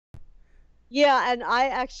Yeah, and I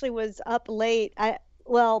actually was up late.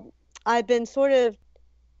 Well, I've been sort of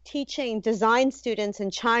teaching design students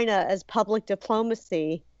in China as public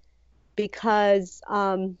diplomacy because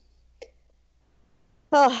oh,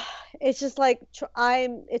 it's just like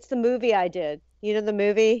it's the movie I did. You know the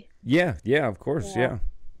movie? Yeah, yeah, of course, Yeah. yeah.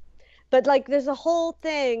 But like there's a whole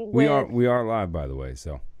thing We are with we are live, by the way.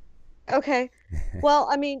 So okay. Well,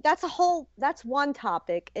 I mean, that's one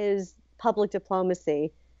topic is public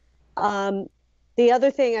diplomacy. Um, the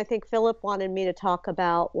other thing I think Philip wanted me to talk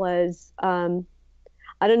about was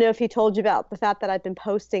I don't know if he told you about the fact that I've been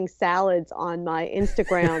posting salads on my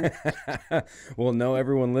Instagram. well, no,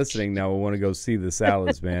 everyone listening now will want to go see the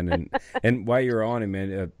salads, man. And while you're on it,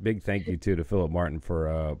 man, a big thank you too to Philip Martin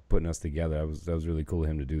for putting us together. That was really cool of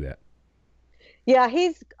him to do that. Yeah,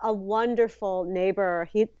 he's a wonderful neighbor.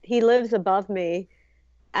 He lives above me,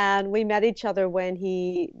 and we met each other when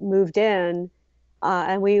he moved in,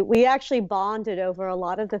 and we actually bonded over a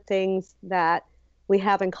lot of the things that we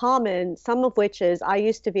have in common. Some of which is I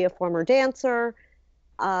used to be a former dancer,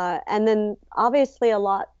 and then obviously a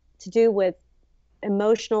lot to do with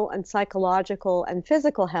emotional and psychological and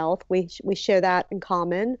physical health. We share that in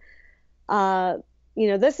common. Uh,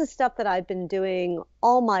 this is stuff that I've been doing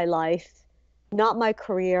all my life, not my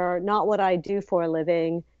career, not what I do for a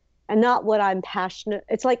living, and not what I'm passionate.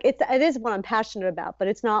 It's like it is what I'm passionate about, but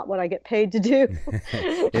it's not what I get paid to do.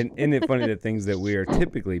 And isn't it funny that things that we are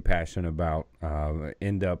typically passionate about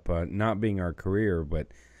end up not being our career? But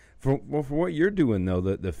for what you're doing though,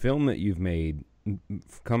 the film that you've made,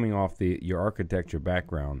 coming off your architecture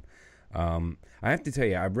background, I have to tell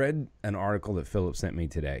you, I read an article that Philip sent me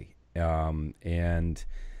today, and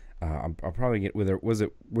I'll probably get with it. Was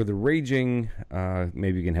it with the raging?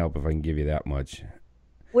 Maybe you can help if I can give you that much.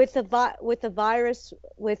 With the virus,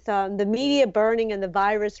 with the media burning and the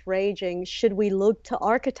virus raging, should we look to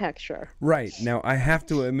architecture? Right. Now, I have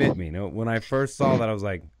to admit, when I first saw that, I was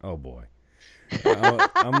like, oh boy.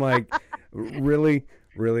 I'm like, really?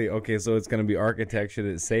 Really? Okay, so it's going to be architecture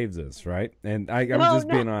that saves us, right? And I'm No, just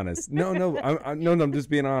no. being honest. No, I'm just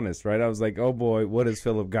being honest, right? I was like, oh boy, what has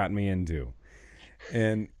Philip got me into?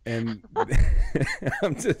 And I'm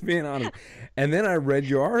just being honest. And then I read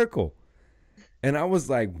your article, and I was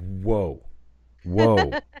like, whoa,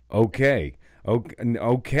 okay.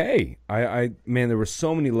 Okay. I man, there were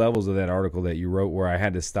so many levels of that article that you wrote where I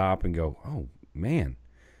had to stop and go, oh man,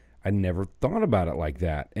 I never thought about it like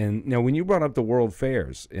that. And now when you brought up the World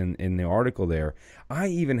Fairs in the article there, I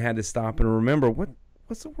even had to stop and remember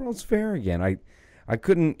what's the World's Fair again? I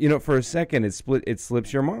couldn't, for a second it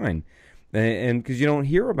slips your mind. And because you don't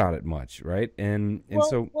hear about it much, right? And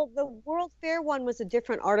so The World Fair one was a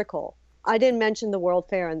different article. I didn't mention the World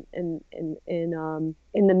Fair in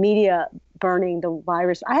the media burning the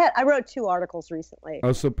virus. I wrote two articles recently.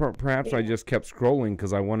 oh, so perhaps I Yeah. just kept scrolling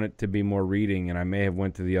because I wanted to be more reading, and I may have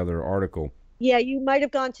went to the other article. Yeah, you might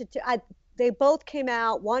have gone to. They both came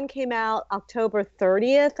out. One came out October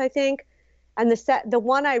 30th, I think, and the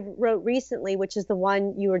one I wrote recently, which is the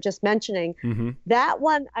one you were just mentioning, Mm-hmm. that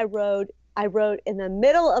one I wrote in the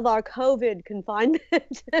middle of our COVID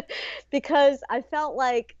confinement because I felt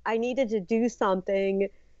like I needed to do something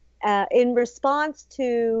in response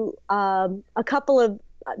to a couple of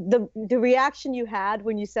the reaction you had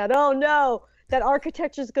when you said, "Oh no, that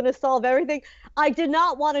architecture is going to solve everything." I did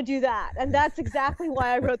not want to do that, and that's exactly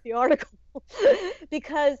why I wrote the article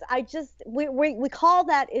because we call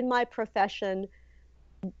that in my profession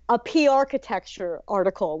a P-architecture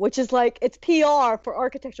article, which is like it's PR for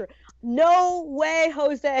architecture. No way,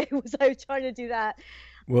 Jose, was I trying to do that.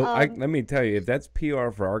 Well, Um, let me tell you, if that's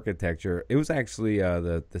PR for architecture, it was actually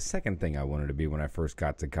the second thing I wanted to be when I first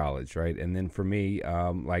got to college, right? And then for me,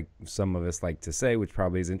 like some of us like to say, which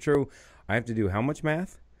probably isn't true, I have to do how much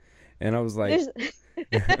math? And I was like,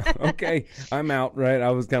 there's okay, I'm out, right?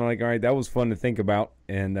 I was kind of like, all right, that was fun to think about,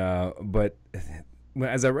 and but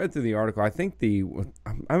as I read through the article, I think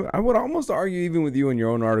I would almost argue even with you in your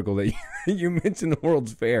own article that you mentioned the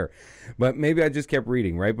World's Fair, but maybe I just kept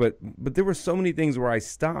reading, right? But there were so many things where I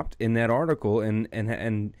stopped in that article, and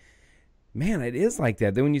man, it is like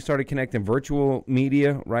that. Then when you started connecting virtual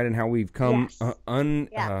media, right, and how we've come yes,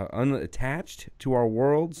 yeah, unattached to our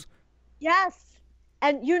worlds. yes.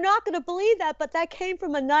 And you're not going to believe that, but that came from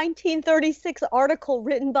a 1936 article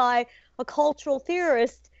written by a cultural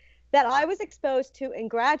theorist that I was exposed to in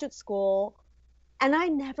graduate school, and I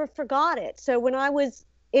never forgot it. So when I was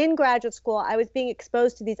in graduate school, I was being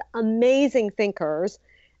exposed to these amazing thinkers,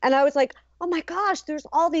 and I was like, oh my gosh, there's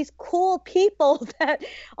all these cool people that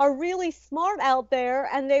are really smart out there,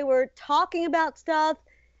 and they were talking about stuff,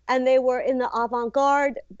 and they were in the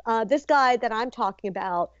avant-garde. This guy that I'm talking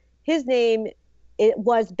about, his name, it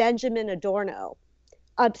was Benjamin Adorno.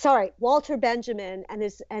 Sorry, Walter Benjamin, and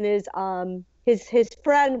his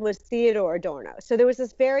friend was Theodore Adorno. So there was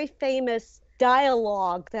this very famous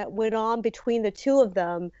dialogue that went on between the two of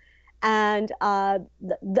them. And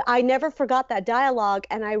I never forgot that dialogue,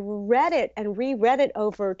 and I read it and reread it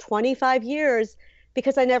over 25 years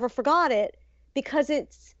because I never forgot it, because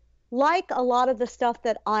it's like a lot of the stuff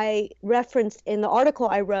that I referenced in the article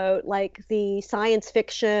I wrote, like the science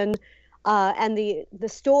fiction and the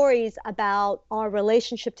stories about our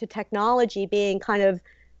relationship to technology being kind of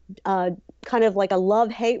like a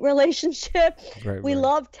love-hate relationship. Right, We right.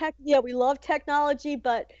 love we love technology,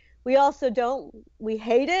 but we also we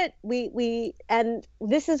hate it. And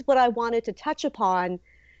this is what I wanted to touch upon,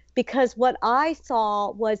 because what I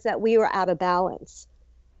saw was that we were out of balance.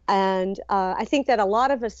 And I think that a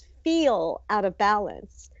lot of us feel out of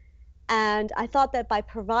balance. And I thought that by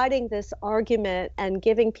providing this argument and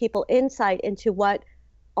giving people insight into what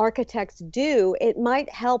architects do, it might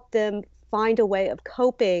help them find a way of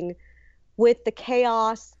coping with the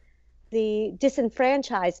chaos, the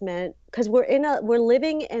disenfranchisement, because we're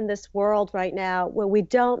living in this world right now where we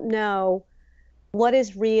don't know what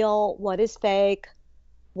is real, what is fake,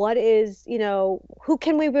 what is, who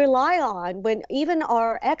can we rely on, when even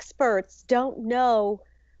our experts don't know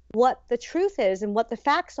what the truth is and what the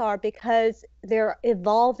facts are, because they're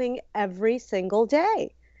evolving every single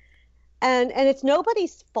day. And it's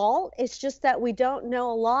nobody's fault. It's just that we don't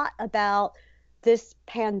know a lot about this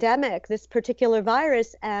pandemic, this particular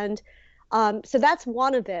virus. And so that's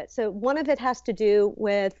one of it. So one of it has to do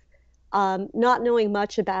with not knowing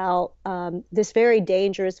much about this very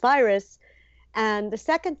dangerous virus. And the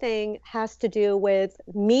second thing has to do with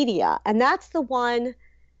media. And that's the one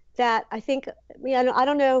that I think, I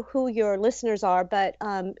don't know who your listeners are, but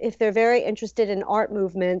if they're very interested in art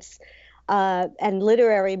movements and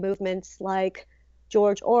literary movements like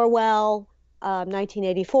George Orwell,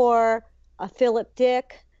 1984, Philip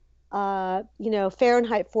Dick,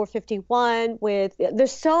 Fahrenheit 451,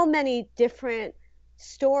 there's so many different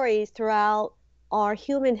stories throughout our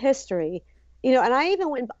human history, and I even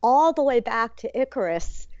went all the way back to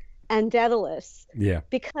Icarus and Daedalus. Yeah.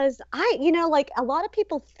 Because like a lot of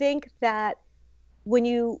people think that when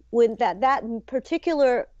that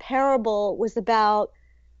particular parable was about,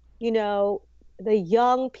 the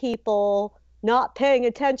young people not paying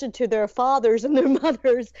attention to their fathers and their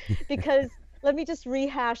mothers, because let me just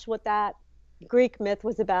rehash what that Greek myth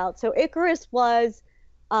was about. So Icarus was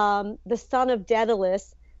the son of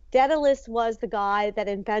Daedalus. Daedalus was the guy that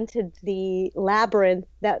invented the labyrinth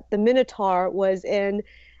that the Minotaur was in.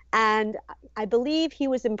 And I believe he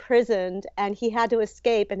was imprisoned and he had to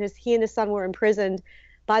escape, and he and his son were imprisoned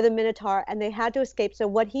by the Minotaur, and they had to escape. So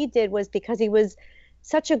what he did was, because he was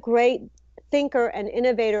such a great thinker and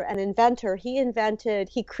innovator and inventor,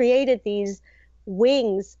 he created these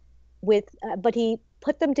wings but he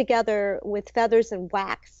put them together with feathers and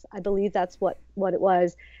wax. I believe that's what it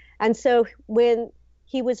was. And so when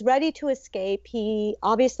he was ready to escape, he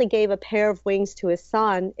obviously gave a pair of wings to his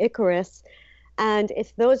son, Icarus. And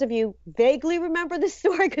if those of you vaguely remember this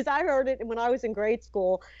story, because I heard it when I was in grade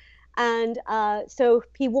school, and so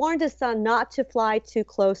he warned his son not to fly too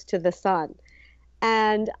close to the sun.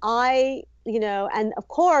 And and of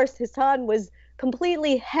course his son was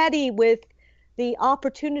completely heady with the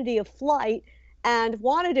opportunity of flight and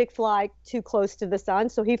wanted to fly too close to the sun.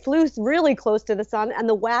 So he flew really close to the sun, and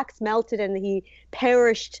the wax melted and he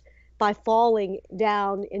perished by falling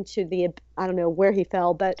down into I don't know where he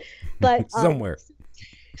fell, but somewhere.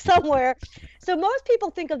 So most people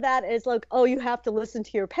think of that as like, oh, you have to listen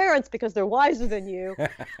to your parents because they're wiser than you.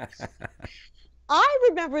 I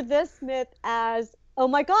remember this myth as, oh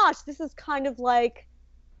my gosh, this is kind of like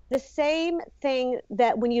the same thing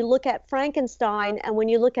that when you look at Frankenstein and when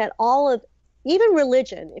you look at all of, even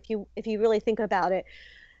religion, if you really think about it,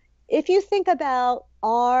 if you think about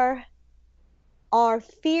our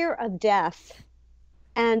fear of death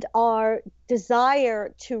and our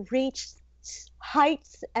desire to reach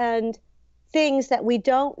heights and things that we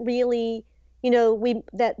don't really,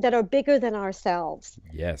 that are bigger than ourselves.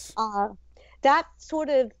 Yes. That sort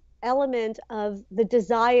of element of the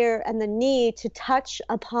desire and the need to touch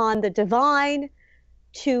upon the divine,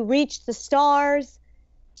 to reach the stars,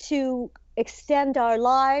 to extend our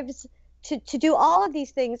lives, to do all of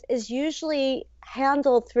these things is usually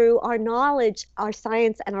handled through our knowledge, our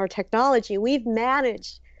science, and our technology. We've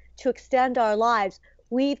managed to extend our lives.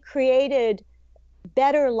 We've created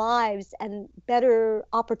better lives and better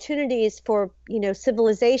opportunities for,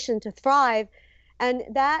 civilization to thrive. And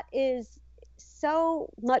that is so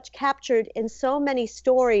much captured in so many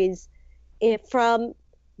stories from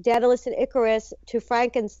Daedalus and Icarus to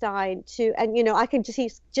Frankenstein to, and you know, I can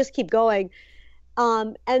just keep going.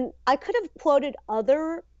 And I could have quoted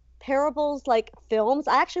other parables like films.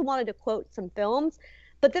 I actually wanted to quote some films,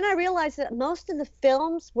 but then I realized that most of the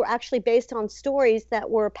films were actually based on stories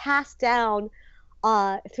that were passed down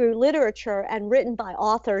through literature and written by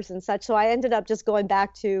authors and such. So I ended up just going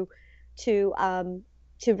back to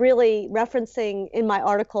really referencing in my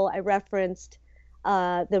article. I referenced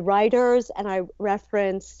the writers and I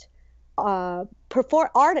referenced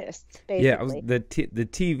artists, basically. Yeah, the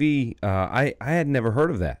TV. I had never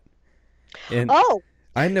heard of that. And oh.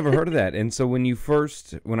 I had never heard of that. And so when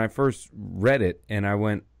I first read it and I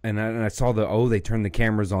went and I saw they turned the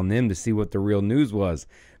cameras on them to see what the real news was.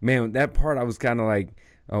 Man, that part I was kind of like,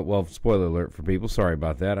 oh, well, spoiler alert for people. Sorry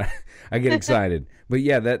about that. I get excited. But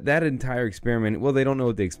yeah, that entire experiment, well, they don't know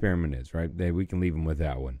what the experiment is, right? We can leave them with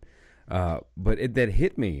that one. But that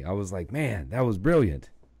hit me. I was like, man, that was brilliant.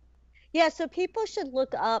 Yeah, so people should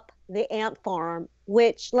look up the Ant Farm,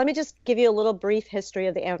 which, let me just give you a little brief history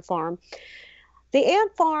of the Ant Farm. The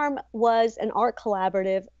Ant Farm was an art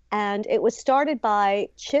collaborative, and it was started by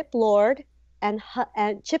Chip Lord and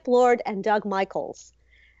Doug Michels.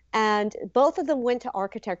 And both of them went to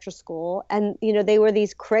architecture school, and you know, they were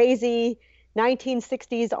these crazy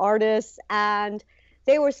 1960s artists, and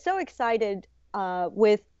they were so excited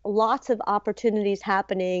with lots of opportunities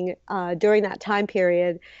happening during that time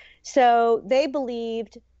period. So they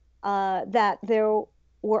believed that there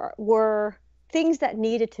were things that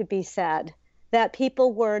needed to be said that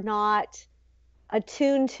people were not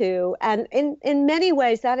attuned to. And in many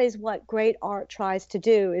ways, that is what great art tries to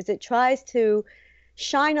do, is it tries to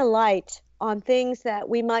shine a light on things that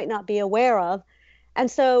we might not be aware of. And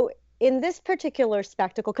so in this particular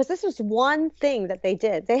spectacle, because this was one thing that they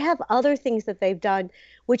did, they have other things that they've done,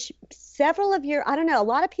 which I don't know, a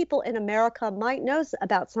lot of people in America might know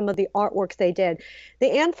about some of the artworks they did.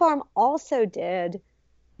 The Ant Farm also did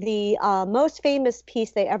the most famous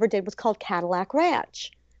piece they ever did was called Cadillac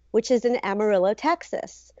Ranch, which is in Amarillo,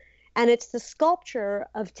 Texas. And it's the sculpture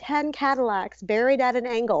of 10 Cadillacs buried at an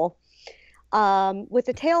angle with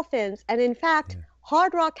the tail fins. And in fact,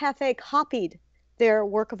 Hard Rock Cafe copied their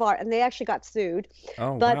work of art, and they actually got sued.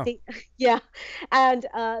 Oh, but wow. And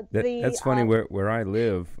that's funny. Where I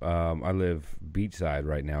live beachside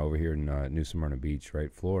right now over here in New Smyrna Beach,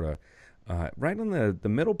 right, Florida. Right on the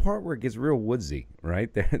middle part where it gets real woodsy, right?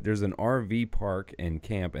 There's an RV park and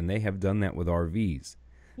camp, and they have done that with RVs.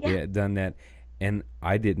 Yeah, done that, and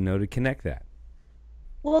I didn't know to connect that.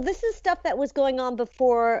 Well, this is stuff that was going on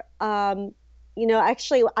before.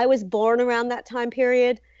 Actually, I was born around that time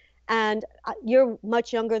period, and you're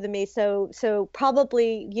much younger than me, so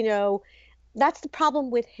probably, you know, that's the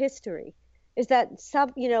problem with history, is that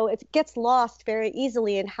it gets lost very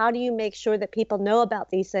easily. And how do you make sure that people know about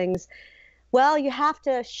these things? Well, you have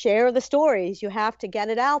to share the stories. You have to get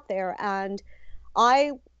it out there. And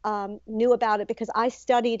I knew about it because I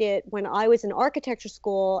studied it when I was in architecture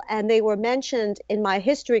school, and they were mentioned in my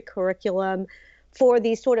history curriculum for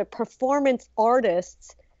these sort of performance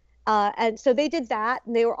artists. And so they did that.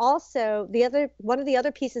 And they were also, one of the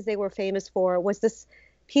other pieces they were famous for was this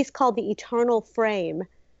piece called The Eternal Frame,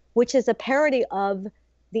 which is a parody of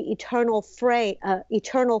the Eternal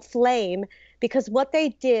Flame, because what they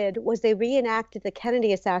did was they reenacted the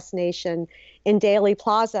Kennedy assassination in Daley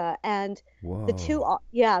Plaza. And the two,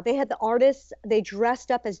 they had the artists, they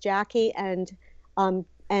dressed up as Jackie and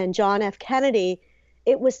John F. Kennedy.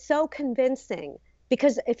 It was so convincing,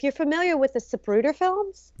 because if you're familiar with the Zapruder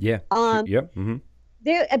films, you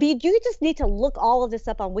just need to look all of this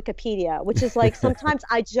up on Wikipedia, which is like, sometimes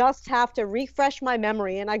I just have to refresh my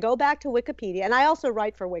memory and I go back to Wikipedia, and I also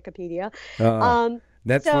write for Wikipedia.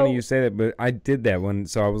 That's funny you say that, but I did that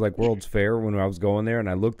so I was like World's Fair when I was going there, and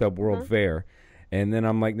I looked up World Fair, and then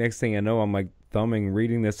I'm like, next thing I know, I'm like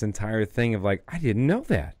reading this entire thing of like, I didn't know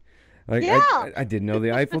that. Like, I didn't know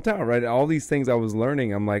the Eiffel Tower, right? All these things I was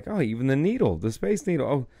learning. I'm like, oh, even the needle, the Space Needle.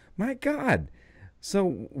 Oh, my God. So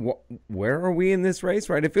where are we in this race,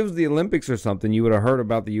 right? If it was the Olympics or something, you would have heard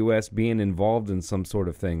about the U.S. being involved in some sort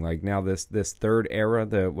of thing. Like now this third era,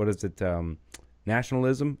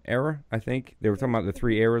 nationalism era, I think. They were talking about the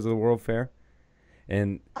 3 eras of the World Fair.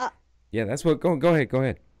 And, that's what, go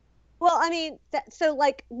ahead. Well, I mean,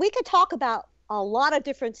 we could talk about a lot of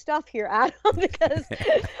different stuff here, Adam, because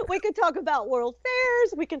we could talk about world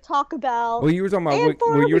fairs, we can talk about. Well, you were talking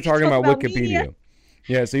about Wikipedia. Media.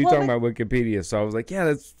 Yeah, so you're talking about Wikipedia. So I was like, yeah,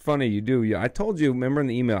 that's funny. You do. Yeah, I told you. Remember in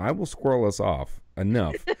the email, I will squirrel us off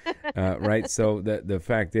enough, right? So the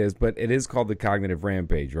fact is, but it is called the cognitive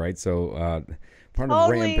rampage, right? So part of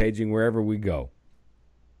rampaging wherever we go.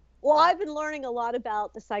 Well, I've been learning a lot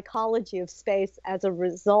about the psychology of space as a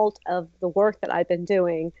result of the work that I've been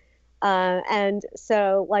doing. And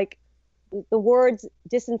so, like, the word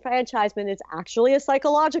disenfranchisement is actually a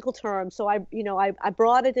psychological term. So I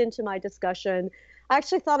brought it into my discussion. I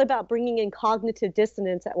actually thought about bringing in cognitive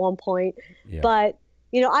dissonance at one point, Yeah. but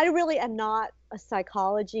I really am not a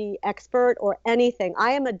psychology expert or anything.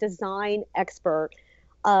 I am a design expert.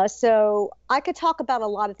 So I could talk about a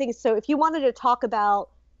lot of things. So if you wanted to talk about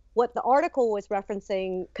what the article was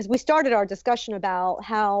referencing, because we started our discussion about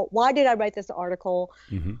why did I write this article?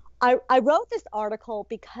 Mm-hmm. I wrote this article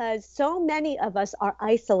because so many of us are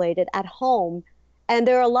isolated at home. And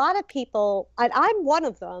there are a lot of people, and I'm one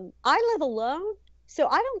of them. I live alone, so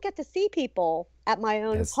I don't get to see people at my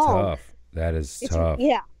own That's home. tough. That is tough.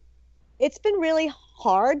 Yeah. It's been really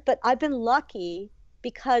hard, but I've been lucky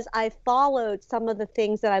because I followed some of the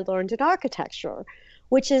things that I learned in architecture,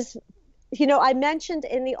 which is, I mentioned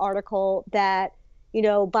in the article that,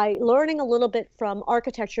 by learning a little bit from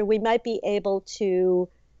architecture, we might be able to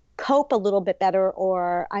cope a little bit better,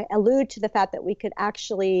 or I allude to the fact that we could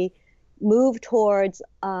actually move towards,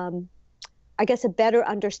 I guess, a better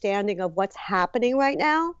understanding of what's happening right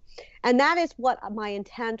now. And that is what my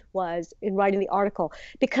intent was in writing the article,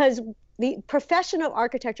 because the profession of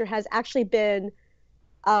architecture has actually been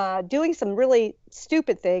doing some really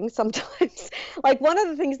stupid things sometimes. Like, one of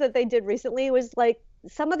the things that they did recently was, like,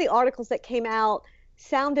 some of the articles that came out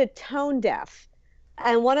sounded tone deaf.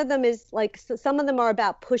 And one of them is, like, some of them are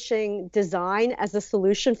about pushing design as a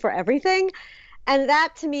solution for everything. And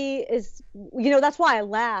that, to me, is, that's why I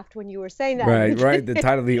laughed when you were saying that. Right. The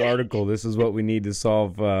title of the article, this is what we need to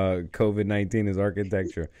solve COVID-19 is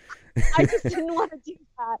architecture. I just didn't want to do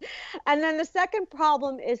that. And then the second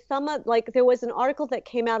problem is there was an article that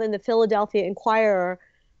came out in the Philadelphia Inquirer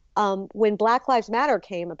when Black Lives Matter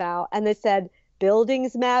came about, and they said,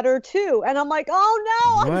 buildings matter too. And I'm like,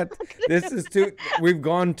 oh no. What? This is we've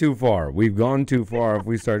gone too far. We've gone too far if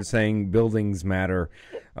we start saying buildings matter.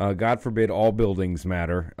 God forbid all buildings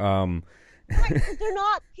matter. Right, they're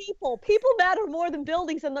not people. People matter more than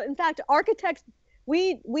buildings. And in fact, architects,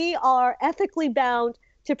 we are ethically bound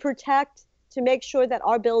to protect, to make sure that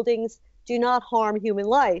our buildings do not harm human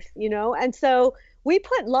life, And so we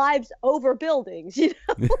put lives over buildings, So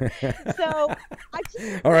I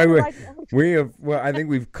just all right. We have. Well, I think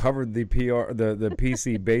we've covered the the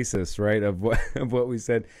PC basis, right, of what we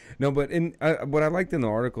said. No, but what I liked in the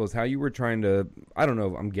article is how you were trying to, I don't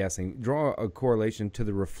know, I'm guessing, draw a correlation to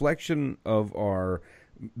the reflection of our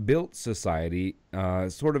built society,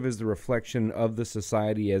 sort of as the reflection of the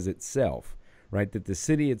society as itself. Right, that the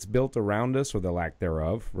city it's built around us, or the lack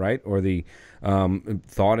thereof, right, or the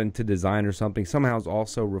thought into design or something, somehow is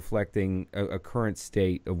also reflecting a current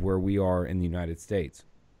state of where we are in the United States.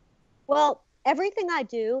 Well, everything I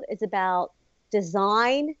do is about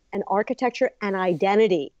design and architecture and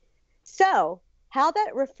identity. So how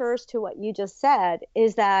that refers to what you just said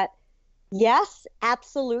is that, yes,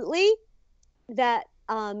 absolutely, that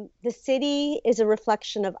the city is a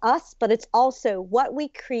reflection of us, but it's also what we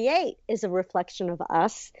create is a reflection of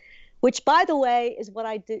us, which, by the way, is what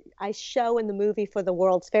I show in the movie for the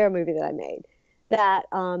World's Fair movie that I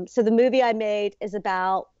made. So the movie I made is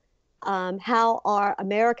about how our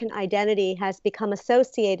American identity has become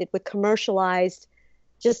associated with commercialized,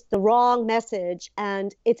 just the wrong message.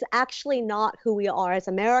 And it's actually not who we are as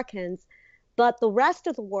Americans, but the rest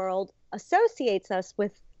of the world associates us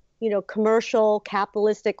with commercial,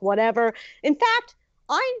 capitalistic, whatever. In fact,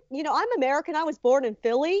 I'm American. I was born in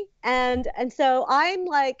Philly. And so I'm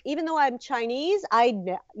like, even though I'm Chinese,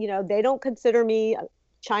 they don't consider me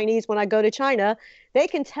Chinese when I go to China. They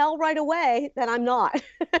can tell right away that I'm not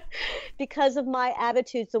because of my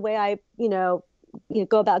attitudes, the way I,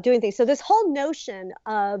 go about doing things. So this whole notion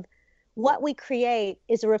of what we create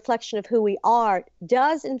is a reflection of who we are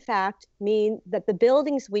does in fact mean that the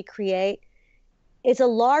buildings we create is a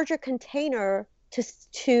larger container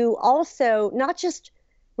to also not just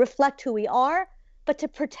reflect who we are, but to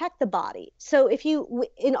protect the body. So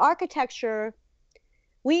in architecture,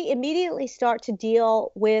 we immediately start to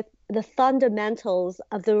deal with the fundamentals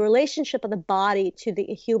of the relationship of the body to the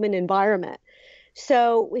human environment.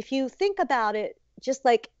 So if you think about it, just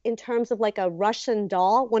like in terms of like a Russian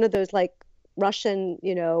doll, one of those like Russian,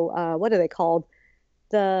 what are they called?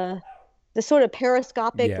 The sort of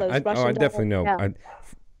periscopic, those Russian dolls. I definitely know. Yeah.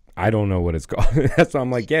 I don't know what it's called. That's why I'm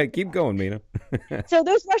like, yeah, keep going, Mina. So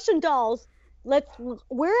those Russian dolls,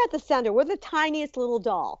 we're at the center. We're the tiniest little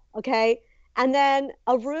doll, okay? And then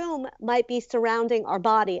a room might be surrounding our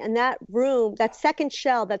body. And that room, that second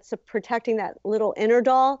shell that's protecting that little inner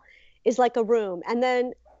doll is like a room. And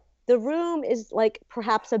then the room is like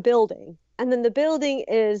perhaps a building, and then the building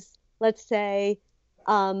is, let's say,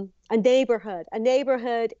 a neighborhood. A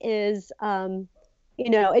neighborhood is,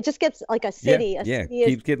 it just gets like a city. Yeah, A yeah, city is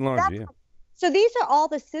keeps getting larger. Yeah. so these are all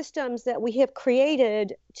the systems that we have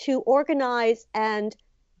created to organize and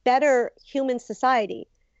better human society.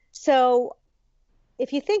 So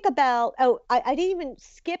if you think about, I didn't even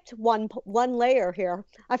skipped one layer here.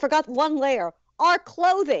 I forgot one layer. Our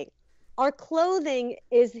clothing. Our clothing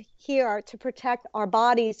is here to protect our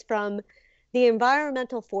bodies from the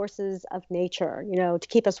environmental forces of nature, to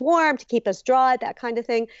keep us warm, to keep us dry, that kind of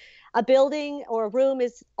thing. A building or a room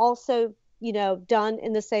is also, done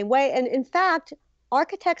in the same way. And in fact,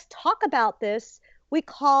 architects talk about this. We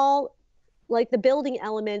call like the building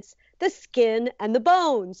elements the skin and the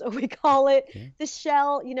bones, or we call it the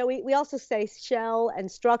shell. We also say shell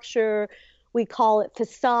and structure. We call it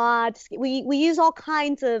facade. We use all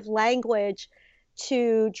kinds of language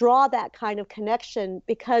to draw that kind of connection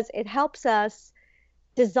because it helps us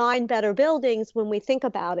design better buildings when we think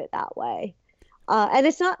about it that way. And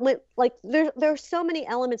it's not like there are so many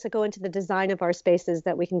elements that go into the design of our spaces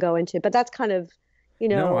that we can go into, but that's kind of,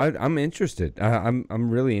 No, I'm interested. I'm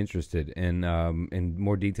really interested in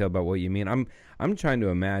more detail about what you mean. I'm trying to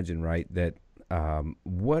imagine, right, that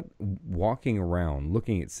what walking around,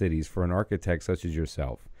 looking at cities for an architect such as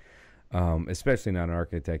yourself, especially not an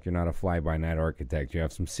architect, you're not a fly-by-night architect. You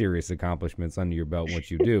have some serious accomplishments under your belt in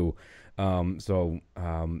what you do.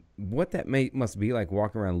 What that must be like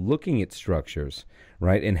walking around looking at structures,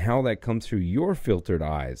 right, and how that comes through your filtered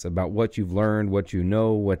eyes about what you've learned, what you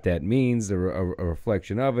know, what that means, a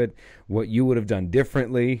reflection of it, what you would have done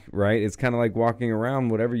differently, right? It's kind of like walking around,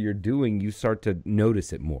 whatever you're doing, you start to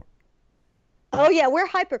notice it more. Oh yeah, we're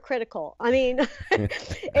hypercritical. I mean,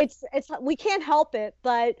 it's we can't help it,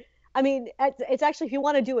 but I mean, it's actually, if you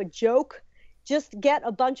want to do a joke, just get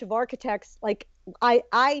a bunch of architects. Like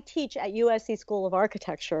I teach at USC School of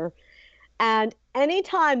Architecture, and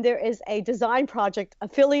anytime there is a design project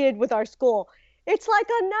affiliated with our school, it's like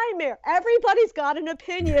a nightmare. Everybody's got an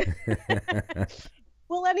opinion.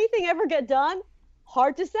 Will anything ever get done?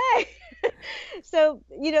 Hard to say. So,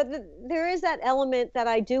 there is that element that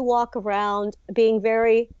I do walk around being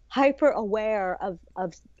very hyper aware of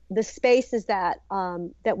the spaces that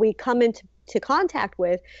we come into contact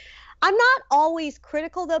with. I'm not always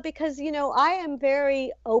critical though, because, I am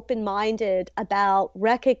very open-minded about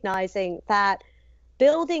recognizing that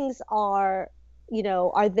buildings are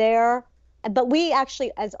there, but we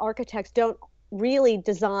actually as architects don't really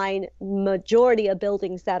design majority of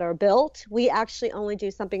buildings that are built. We actually only do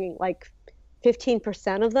something like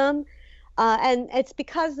 15% of them. And it's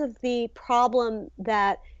because of the problem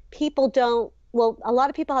that people don't, well, a lot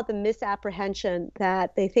of people have the misapprehension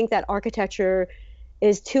that they think that architecture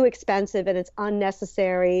is too expensive and it's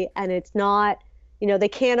unnecessary and it's not, they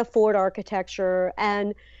can't afford architecture.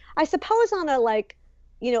 And I suppose on a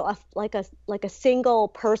a single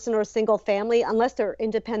person or a single family, unless they're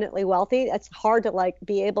independently wealthy, it's hard to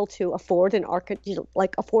be able to afford an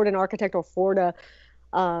architect or afford a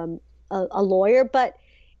lawyer. But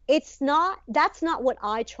that's not what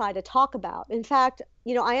I try to talk about. In fact,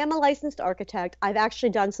 I am a licensed architect. I've actually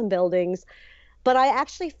done some buildings, but I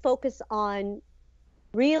actually focus on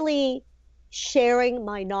really sharing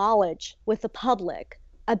my knowledge with the public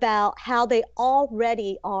about how they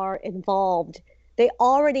already are involved. They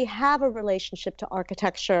already have a relationship to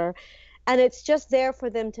architecture, and it's just there for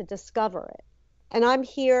them to discover it. And I'm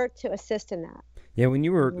here to assist in that. Yeah, when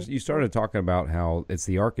you started talking about how it's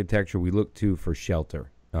the architecture we look to for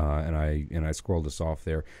shelter, and I scrolled us off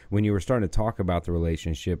there. When you were starting to talk about the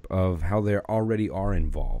relationship of how they already are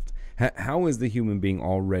involved, how is the human being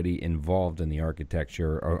already involved in the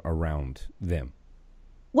architecture around them?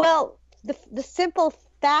 Well, the simple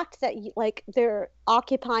fact that they're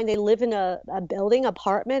occupying, they live in a building,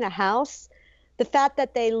 apartment, a house, the fact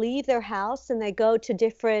that they leave their house and they go to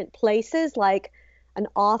different places like an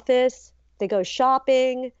office, they go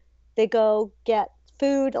shopping, they go get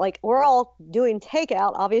food, we're all doing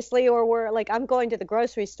takeout obviously, or we're I'm going to the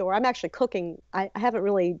grocery store. I'm actually cooking. I haven't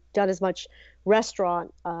really done as much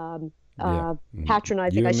restaurant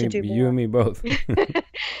patronizing. I should do more. You and me both.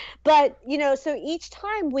 But so each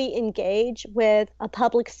time we engage with a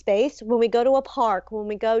public space, when we go to a park, when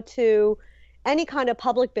we go to any kind of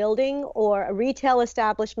public building or a retail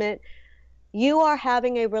establishment, you are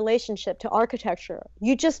having a relationship to architecture.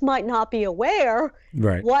 You just might not be aware.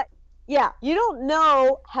 Right. You don't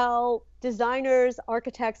know how designers,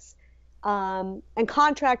 architects, and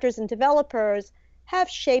contractors and developers have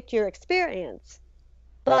shaped your experience.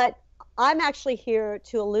 But I'm actually here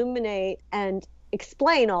to illuminate and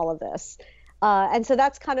explain all of this. And so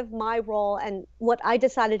that's kind of my role. And what I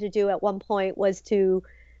decided to do at one point was to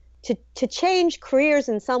change careers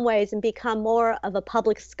in some ways and become more of a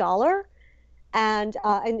public scholar. And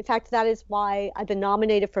in fact, that is why I've been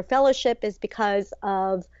nominated for fellowship, is because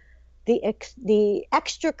of the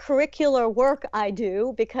extracurricular work I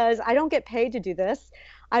do, because I don't get paid to do this.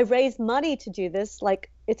 I raise money to do this. Like,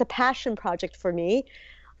 it's a passion project for me.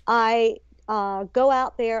 I go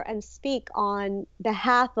out there and speak on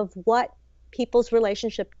behalf of what people's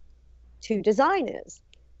relationship to design is.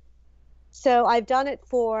 So I've done it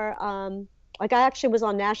for, like, I actually was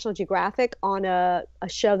on National Geographic on a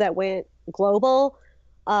show that went global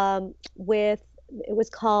it was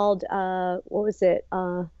called, what was it?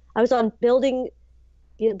 I was on Building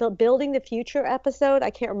the Future episode. I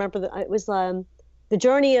can't remember. It was The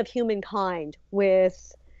Journey of Humankind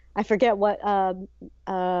with, I forget what,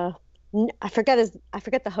 I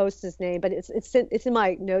forget the host's name, but it's in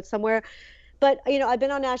my notes somewhere. But, I've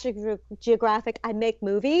been on National Geographic. I make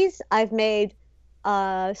movies. I've made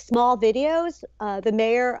small videos. The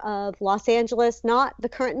mayor of Los Angeles, not the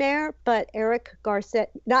current mayor, but not Eric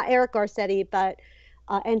Garcetti, but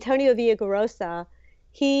Antonio Villagrosa.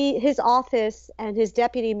 His office and his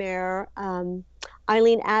deputy mayor,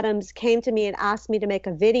 Eileen Adams, came to me and asked me to make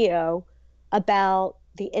a video about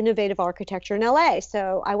the innovative architecture in LA.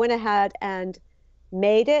 So I went ahead and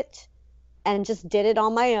made it and just did it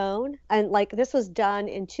on my own. And like, this was done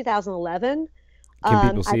in 2011. Can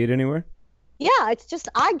people see it anywhere? Yeah, it's just,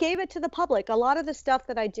 I gave it to the public. A lot of the stuff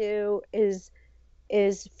that I do is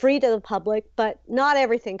free to the public, but not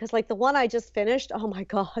everything. Because like the one I just finished, oh my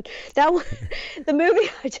God, the movie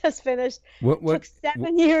I just finished took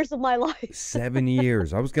 7 years of my life. 7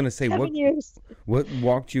 years. I was going to say, 7 years. What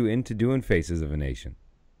walked you into doing Faces of a Nation?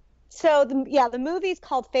 So the movie's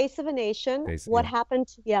called Face of a Nation. What happened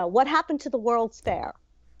to the World's Fair?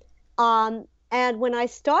 And when I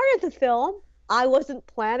started the film, I wasn't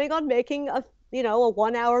planning on making a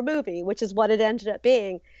 1 hour movie, which is what it ended up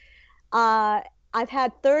being. I've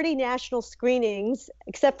had 30 national screenings,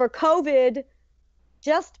 except for COVID,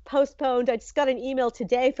 just postponed. I just got an email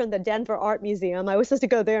today from the Denver Art Museum. I was supposed to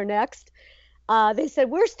go there next. They said,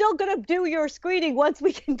 we're still going to do your screening once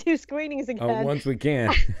we can do screenings again. Oh, once we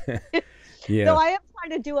can. Yeah. No, I'm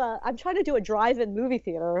trying to do a drive-in movie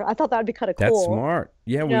theater. I thought that would be kind of cool. That's smart.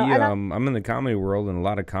 Yeah, I'm in the comedy world, and a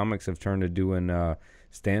lot of comics have turned to doing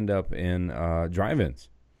stand-up in drive-ins.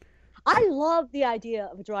 I love the idea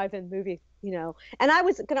of a drive-in movie, and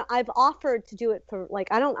I've offered to do it for, like,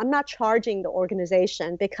 I'm not charging the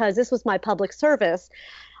organization because this was my public service.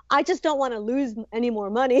 I just don't want to lose any more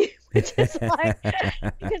money, which is like,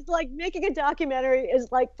 because like making a documentary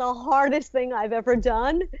is like the hardest thing I've ever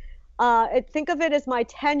done. Think of it as my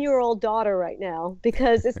 10-year-old daughter right now,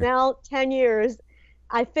 because it's now 10 years.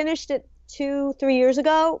 I finished it 2-3 years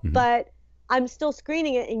ago, but I'm still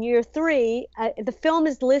screening it in year 3. The film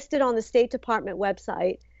is listed on the State Department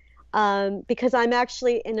website because I'm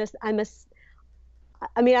actually I'm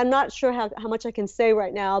not sure how much I can say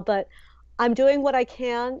right now, but I'm doing what I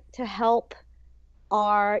can to help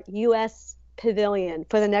our U.S. Pavilion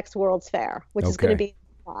for the next World's Fair, which is going to be in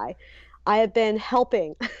July. I have been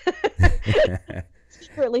helping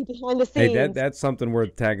secretly behind the scenes. Hey, that's something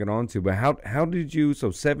worth tagging on to. But how did you,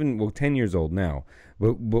 10 years old now,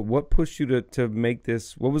 but what pushed you to make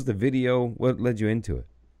this? What was the video? What led you into it?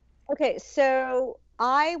 Okay, so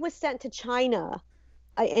I was sent to China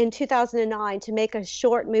in 2009 to make a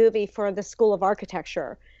short movie for the School of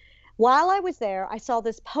Architecture. While I was there, I saw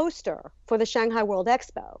this poster for the Shanghai World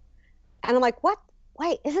Expo. And I'm like, what?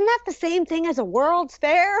 Wait, isn't that the same thing as a World's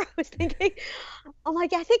Fair? I was thinking, I'm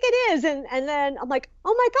like, I think it is. And then I'm like,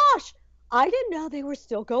 oh my gosh, I didn't know they were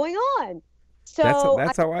still going on. So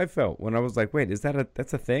that's how I felt when I was like, wait,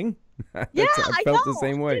 that's a thing? Yeah, I felt the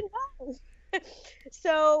same way.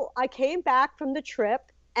 So I came back from the trip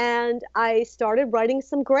and I started writing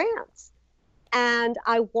some grants. And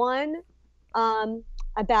I won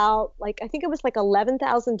about, like, I think it was like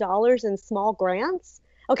 $11,000 in small grants.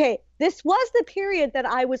 Okay, this was the period that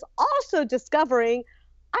I was also discovering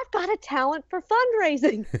I've got a talent for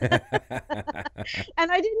fundraising.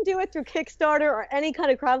 And I didn't do it through Kickstarter or any kind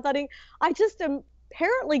of crowdfunding. I just am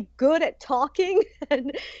apparently good at talking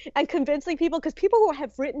and convincing people, because people who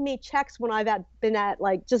have written me checks when I've been at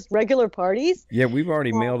like just regular parties. Yeah, we've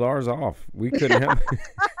already mailed ours off. We couldn't have.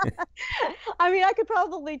 I mean, I could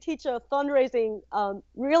probably teach a fundraising.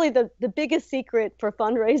 Really, the biggest secret for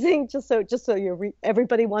fundraising, just so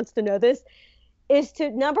everybody wants to know this, is to,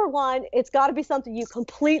 number one, it's got to be something you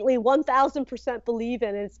completely 1000% believe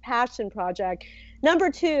in. It's a passion project.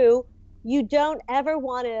 Number two, you don't ever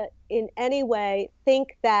want to in any way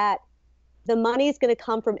think that the money is going to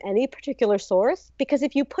come from any particular source, because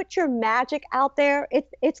if you put your magic out there,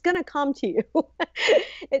 it's going to come to you.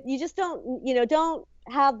 You just don't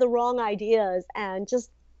have the wrong ideas, and just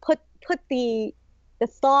put the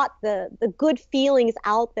thought, the good feelings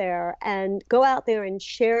out there, and go out there and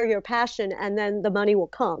share your passion, and then the money will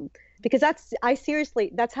come. Because that's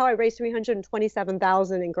how I raised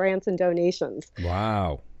 $327,000 in grants and donations.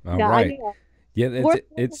 Wow. All yeah, right. Yeah,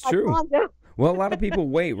 it's true. Condo. Well, a lot of people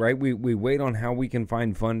wait, right? We wait on how we can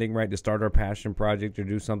find funding, right, to start our passion project or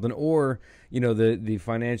do something. Or, the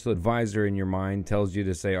financial advisor in your mind tells you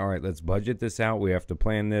to say, all right, let's budget this out. We have to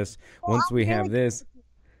plan this. Once we have this.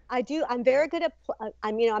 I do. I'm very good at,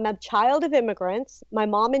 I'm a child of immigrants. My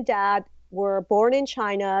mom and dad were born in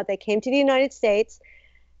China. They came to the United States.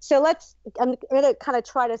 So I'm going to kind of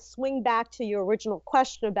try to swing back to your original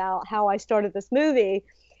question about how I started this movie.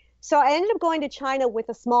 So I ended up going to China with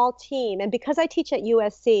a small team. And because I teach at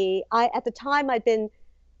USC, at the time I'd been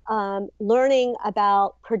learning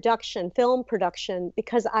about film production,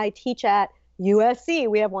 because I teach at USC.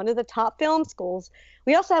 We have one of the top film schools.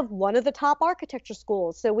 We also have one of the top architecture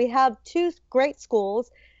schools. So we have two great schools.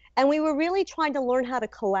 And we were really trying to learn how to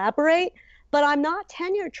collaborate. But I'm not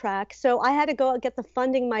tenure track, so I had to go get the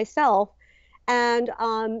funding myself. And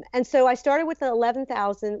so I started with the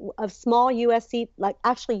 11,000 of small USC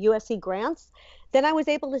grants. Then I was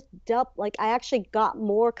able to I actually got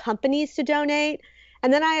more companies to donate.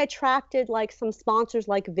 And then I attracted some sponsors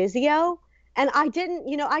like Vizio. And I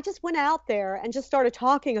just went out there and just started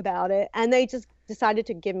talking about it. And they just decided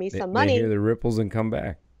to give me some money. They hear the ripples and come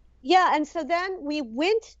back. Yeah. And so then we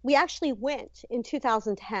actually went in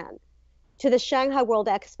 2010 to the Shanghai World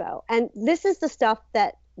Expo. And this is the stuff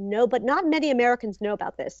that but not many Americans know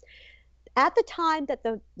about this. At the time that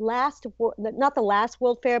not the last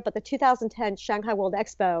World Fair, but the 2010 Shanghai World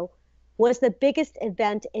Expo was the biggest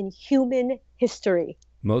event in human history.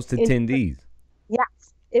 Most attendees.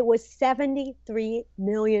 Yes. It was 73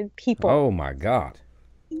 million people. Oh my God.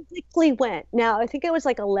 Physically went. Now, I think it was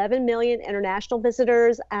 11 million international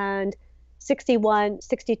visitors and 61,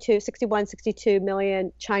 62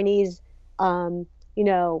 million Chinese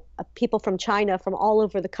people from China, from all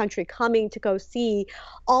over the country, coming to go see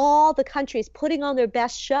all the countries putting on their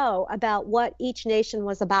best show about what each nation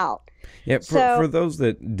was about. Yeah, for those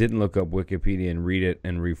that didn't look up Wikipedia and read it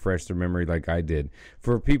and refresh their memory like I did,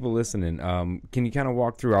 for people listening, can you kind of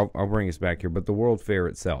walk through, I'll bring us back here, but the World Fair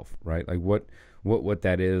itself, right? Like what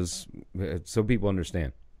that is, so people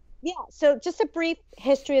understand. Yeah, so just a brief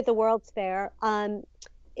history of the World's Fair.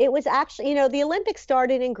 It was actually, the Olympics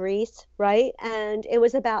started in Greece, right? And it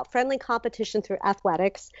was about friendly competition through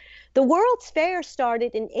athletics. The World's Fair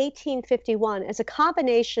started in 1851 as a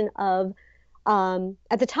combination of,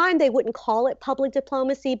 at the time they wouldn't call it public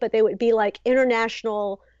diplomacy, but they would be like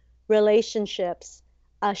international relationships,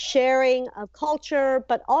 sharing of culture,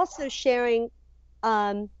 but also sharing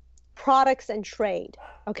products and trade,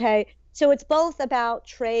 okay? So it's both about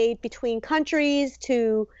trade between countries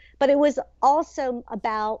but it was also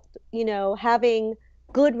about, having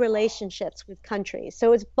good relationships with countries.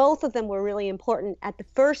 So both of them were really important at the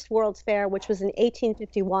first World's Fair, which was in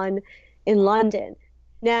 1851 in London.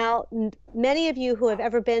 Now, many of you who have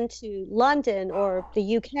ever been to London or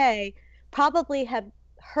the UK probably have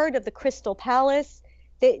heard of the Crystal Palace,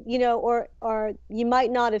 or you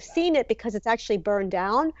might not have seen it because it's actually burned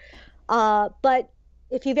down. But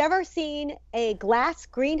if you've ever seen a glass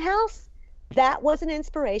greenhouse, that was an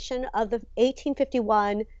inspiration of the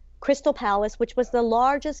 1851 Crystal Palace, which was the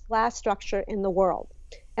largest glass structure in the world.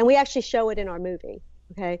 And we actually show it in our movie,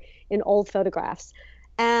 okay, in old photographs.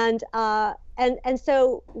 And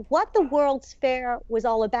so what the World's Fair was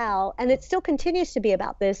all about, and it still continues to be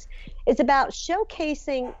about this, is about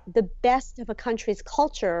showcasing the best of a country's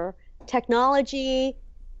culture, technology,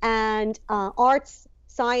 and arts,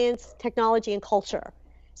 science, technology, and culture.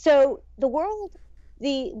 So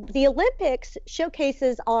the Olympics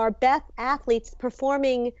showcases our best athletes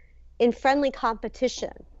performing in friendly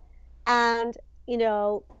competition. And,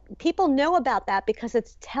 people know about that because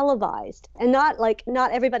it's televised, and not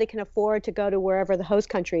everybody can afford to go to wherever the host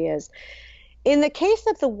country is. In the case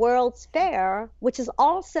of the World's Fair, which is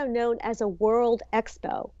also known as a World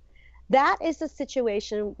Expo, that is a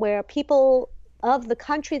situation where people of the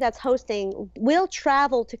country that's hosting will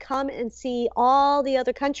travel to come and see all the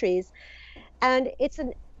other countries. And it's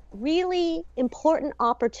a really important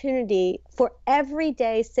opportunity for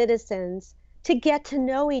everyday citizens to get to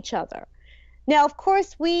know each other. Now, of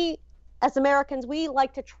course, we, as Americans, we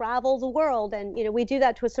like to travel the world, and we do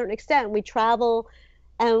that to a certain extent. We travel,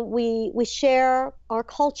 and we share our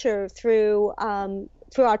culture through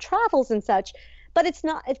our travels and such. but it's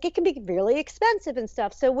not, it can be really expensive and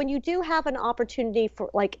stuff. So when you do have an opportunity for,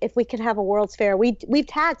 like, if we could have a World's Fair, we've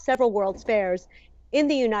had several World's Fairs in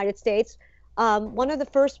the United States. One of the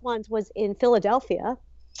first ones was in Philadelphia,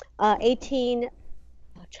 I'm trying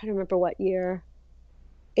to remember what year,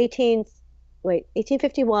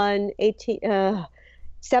 1851,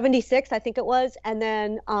 76, I think it was. And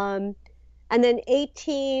then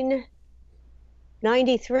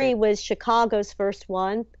 1893 was Chicago's first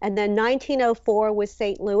one. And then 1904 was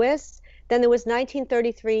St. Louis. Then there was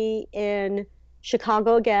 1933 in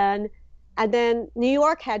Chicago again. And then New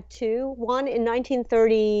York had two, one in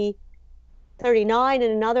 1939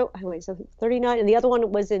 and another, so 39, and the other one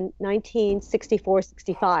was in 1964,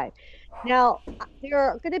 65. Now, there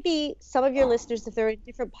are going to be some of your listeners, if they're in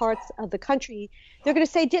different parts of the country, they're going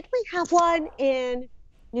to say, didn't we have one in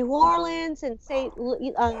New Orleans? And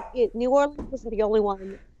New Orleans wasn't the only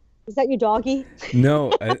one. Is that your doggy?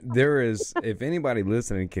 No, there is. If anybody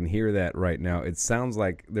listening can hear that right now, it sounds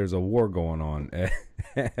like there's a war going on.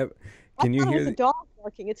 Can you hear the dog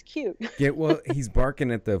barking? It's cute. Yeah, well, he's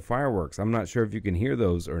barking at the fireworks. I'm not sure if you can hear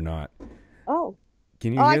those or not. Oh.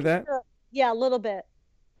 Can you hear that? Yeah, a little bit.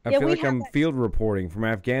 I feel like I'm field reporting from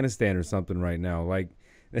Afghanistan or something right now. Like,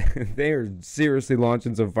 they are seriously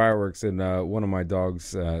launching some fireworks, and one of my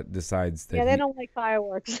dogs decides that they don't like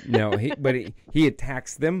fireworks. No, but he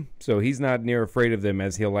attacks them, so he's not near afraid of them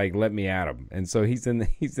as he'll like let me at him. And so he's in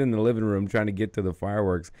the living room trying to get to the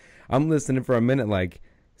fireworks. I'm listening for a minute, like,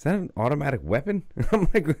 is that an automatic weapon? I'm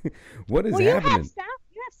like, what is happening?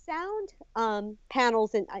 You have sound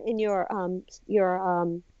panels in your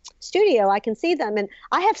studio. I can see them, and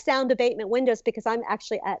I have sound abatement windows because I'm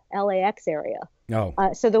actually at LAX area. Oh.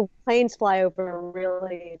 So the planes fly over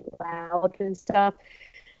really loud and stuff.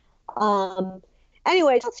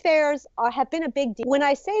 Anyway, fairs have been a big deal. When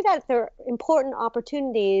I say that they're important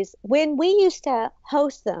opportunities, when we used to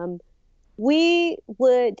host them, we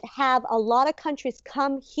would have a lot of countries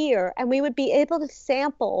come here, and we would be able to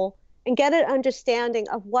sample and get an understanding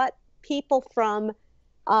of what people from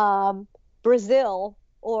Brazil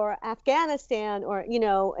or Afghanistan or,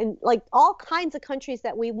 and like all kinds of countries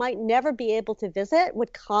that we might never be able to visit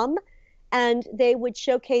would come, and they would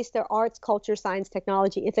showcase their arts, culture, science,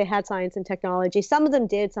 technology, if they had science and technology. Some of them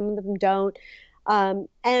did, some of them don't.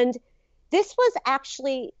 And this was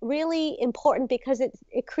actually really important because it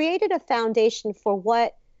created a foundation for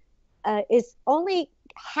what is only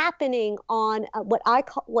happening on what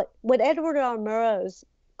Edward R. Murrow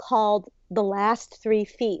called the last 3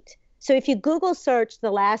 feet. So if you Google search the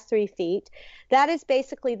last 3 feet, that is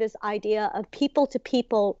basically this idea of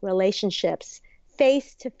people-to-people relationships,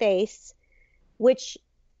 face-to-face, which,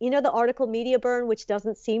 the article Media Burn, which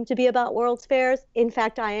doesn't seem to be about World's Fairs. In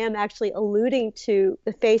fact, I am actually alluding to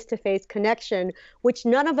the face-to-face connection, which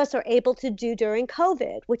none of us are able to do during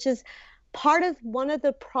COVID, which is part of one of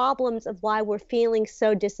the problems of why we're feeling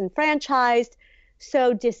so disenfranchised,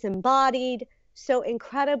 so disembodied, so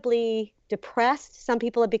incredibly depressed. Some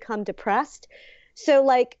people have become depressed. So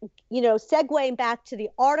segueing back to the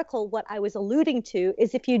article, what I was alluding to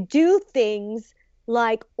is if you do things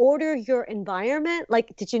like order your environment,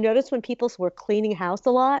 like, did you notice when people were cleaning house a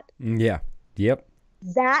lot? Yeah. Yep.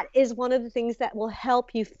 That is one of the things that will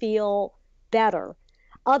help you feel better.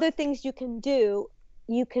 Other things you can do,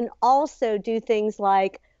 you can also do things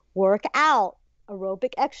like work out,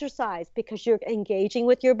 aerobic exercise, because you're engaging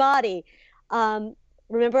with your body.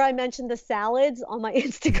 Remember I mentioned the salads on my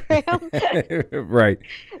Instagram? Right.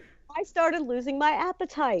 I started losing my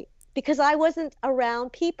appetite because I wasn't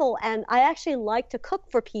around people, and I actually like to cook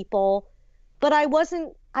for people, but I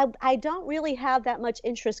don't really have that much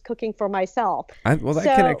interest cooking for myself. That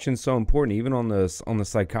connection's so important, even on the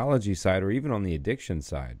psychology side or even on the addiction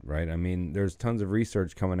side, right? I mean, there's tons of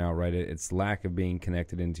research coming out, right? It's lack of being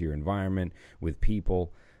connected into your environment with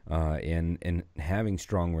people. And having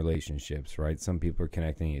strong relationships, right? Some people are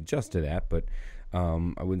connecting it just to that, but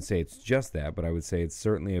I wouldn't say it's just that, but I would say it's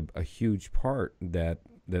certainly a huge part that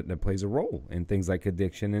plays a role in things like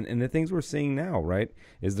addiction and the things we're seeing now, right?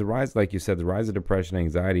 Is the rise, like you said, the rise of depression,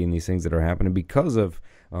 anxiety, and these things that are happening because of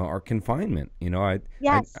our confinement.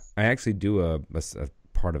 Yes. I actually do a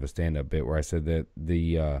part of a stand-up bit where I said that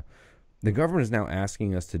the government is now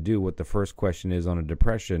asking us to do what the first question is on a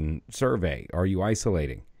depression survey: are you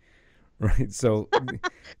isolating? Right. So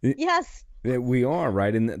yes, we are,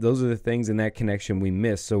 right. And those are the things in that connection we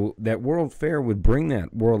miss. So that World Fair would bring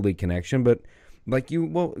that worldly connection. But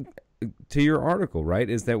to your article, right,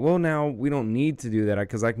 is that, now we don't need to do that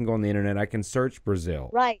because I can go on the internet. I can search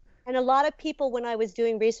Brazil. Right. And a lot of people, when I was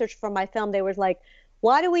doing research for my film, they were like,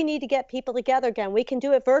 Why do we need to get people together again? We can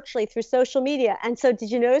do it virtually through social media. And so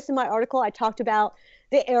did you notice in my article, I talked about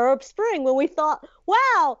the Arab Spring when we thought,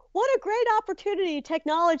 wow, what a great opportunity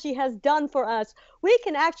technology has done for us. We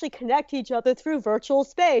can actually connect each other through virtual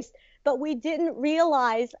space. But we didn't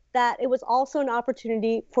realize that it was also an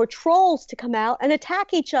opportunity for trolls to come out and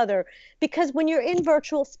attack each other. Because when you're in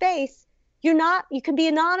virtual space, you can be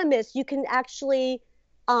anonymous. You can actually,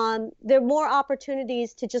 there are more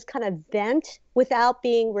opportunities to just kind of vent without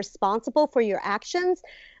being responsible for your actions.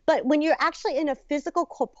 But when you're actually in a physical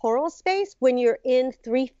corporeal space, when you're in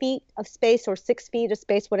 3 feet of space or 6 feet of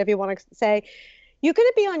space, whatever you want to say, you're going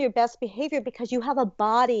to be on your best behavior because you have a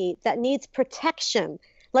body that needs protection.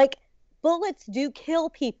 Like bullets do kill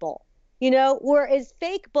people, whereas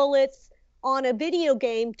fake bullets on a video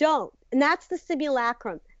game don't. And that's the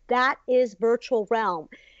simulacrum. That is virtual realm.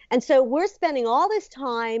 And so we're spending all this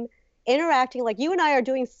time interacting, like you and I are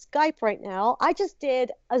doing Skype right now. I just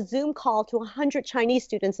did a Zoom call to 100 Chinese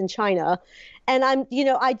students in China. And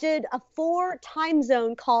I did a 4 time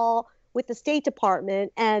zone call with the State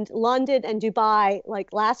Department and London and Dubai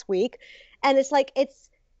like last week. And it's like,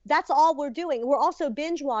 that's all we're doing. We're also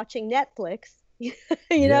binge watching Netflix, Yes.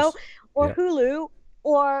 or Yeah. Hulu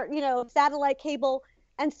or, satellite cable.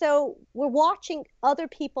 And so we're watching other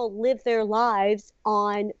people live their lives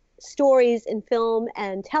on stories in film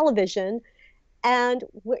and television. And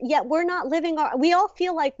yet we're not living we all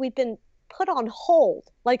feel like we've been put on hold,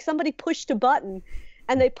 like somebody pushed a button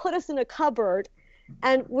and they put us in a cupboard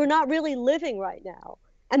and we're not really living right now.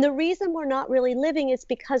 And the reason we're not really living is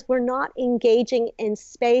because we're not engaging in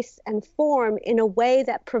space and form in a way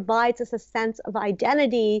that provides us a sense of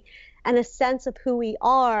identity and a sense of who we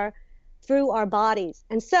are through our bodies.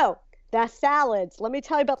 And so that's salads. Let me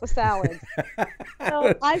tell you about the salads.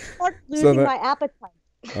 So I started losing my appetite.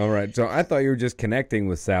 All right. So I thought you were just connecting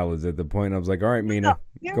with salads at the point. I was like, all right, Mina,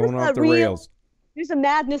 going off the rails. There's a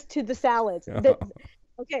madness to the salads.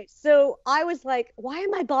 Okay, so I was like, why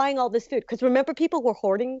am I buying all this food? Because remember, people were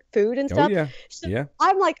hoarding food and stuff. Oh, yeah. So Yeah.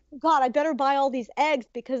 I'm like, God, I better buy all these eggs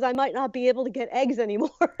because I might not be able to get eggs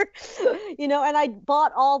anymore. And I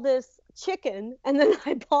bought all this chicken and then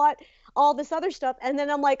I bought all this other stuff. And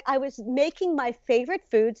then I'm like, I was making my favorite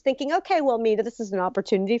foods thinking, okay, well, Mina, this is an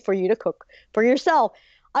opportunity for you to cook for yourself.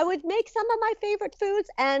 I would make some of my favorite foods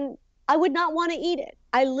and I would not want to eat it.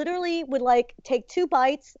 I literally would take 2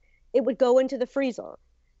 bites. It would go into the freezer.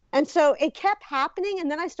 And so it kept happening.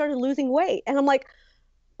 And then I started losing weight and I'm like,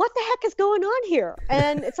 what the heck is going on here?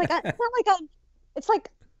 And it's like,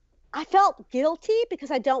 I felt guilty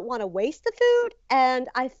because I don't want to waste the food. And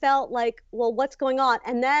I felt like, well, what's going on?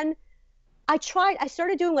 And then I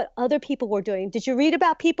started doing what other people were doing. Did you read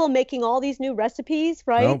about people making all these new recipes,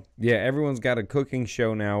 right? Oh, yeah. Everyone's got a cooking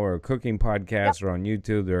show now or a cooking podcast or on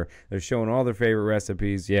YouTube. They're showing all their favorite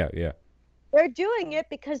recipes. Yeah, yeah. They're doing it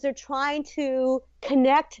because they're trying to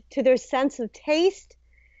connect to their sense of taste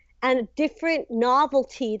and a different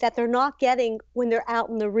novelty that they're not getting when they're out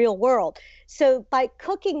in the real world. So by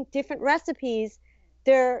cooking different recipes,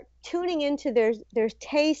 they're tuning into their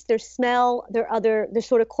taste, their smell, their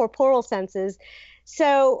sort of corporeal senses.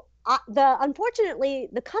 So unfortunately,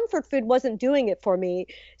 the comfort food wasn't doing it for me.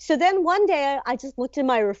 So then one day I just looked in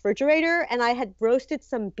my refrigerator and I had roasted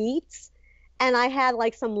some beets and I had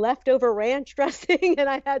some leftover ranch dressing and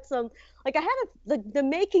I had the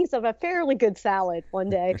makings of a fairly good salad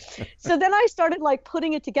one day. So then I started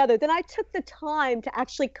putting it together. Then I took the time to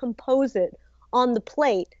actually compose it on the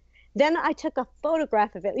plate. Then I took a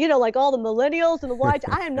photograph of it, like all the millennials and the Y.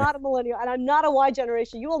 I am not a millennial and I'm not a Y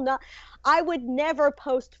generation. You will not. I would never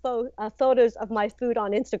post photos of my food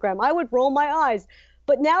on Instagram. I would roll my eyes.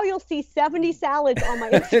 But now you'll see 70 salads on my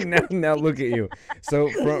Instagram. now look at you. So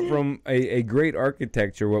from a great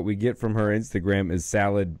architecture, what we get from her Instagram is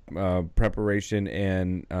salad preparation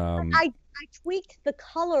and I tweaked the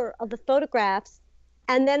color of the photographs,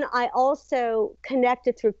 and then I also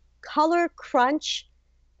connected through color, crunch,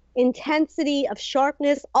 intensity of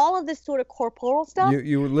sharpness, all of this sort of corporal stuff.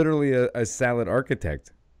 You were literally a salad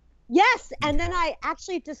architect. Yes, and then I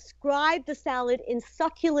actually described the salad in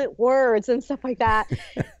succulent words and stuff like that.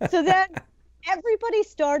 So then everybody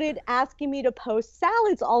started asking me to post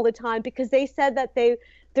salads all the time because they said that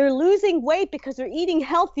they're losing weight because they're eating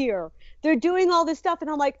healthier. They're doing all this stuff, and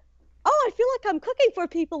I'm like, oh, I feel like I'm cooking for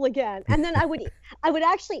people again. And then I would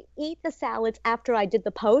actually eat the salads after I did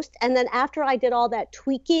the post, and then after I did all that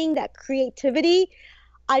tweaking, that creativity,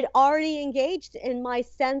 I'd already engaged in my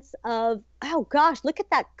sense of, oh gosh, look at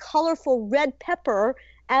that colorful red pepper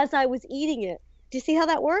as I was eating it. Do you see how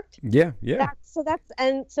that worked? Yeah, yeah.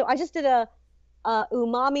 So I just did a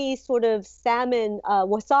umami sort of salmon,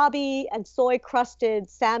 wasabi and soy crusted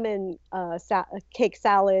salmon cake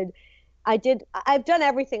salad. I've done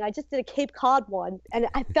everything. I just did a Cape Cod one, and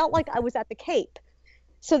I felt like I was at the Cape.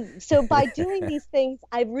 So by doing these things,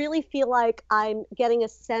 I really feel like I'm getting a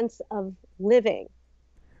sense of living.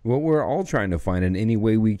 Well, we're all trying to find in any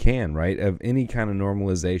way we can, right? Of any kind of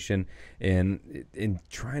normalization and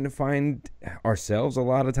trying to find ourselves a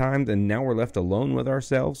lot of times. And now we're left alone with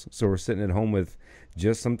ourselves. So we're sitting at home with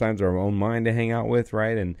just sometimes our own mind to hang out with,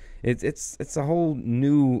 right? And it's a whole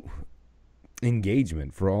new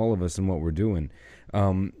engagement for all of us in what we're doing.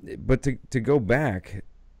 But to go back,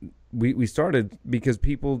 we started because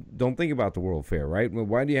people don't think about the World Fair, right? Well,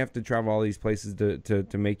 why do you have to travel all these places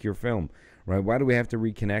to make your film? Right? Why do we have to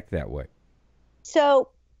reconnect that way? So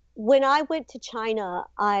when I went to China,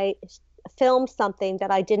 I filmed something that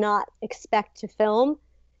I did not expect to film.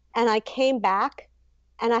 And I came back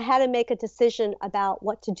and I had to make a decision about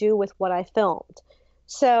what to do with what I filmed.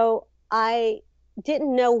 So I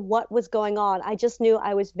didn't know what was going on. I just knew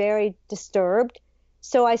I was very disturbed.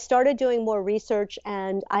 So I started doing more research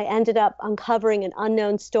and I ended up uncovering an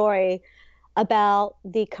unknown story about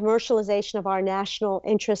the commercialization of our national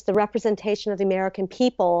interest, the representation of the American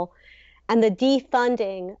people, and the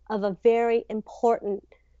defunding of a very important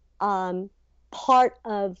part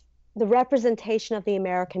of the representation of the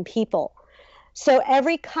American people. So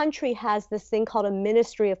every country has this thing called a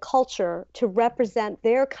Ministry of Culture to represent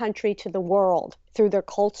their country to the world through their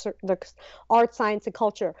culture, their art, science, and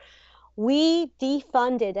culture. We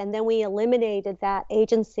defunded and then we eliminated that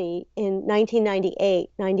agency in 1998,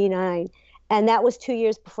 99. And that was 2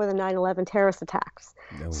 years before the 9/11 terrorist attacks.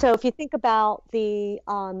 No. So if you think about the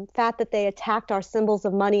fact that they attacked our symbols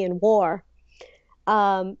of money and war,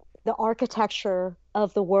 the architecture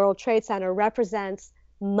of the World Trade Center represents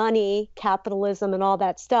money, capitalism, and all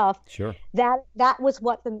that stuff. Sure. That was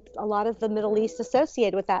what a lot of the Middle East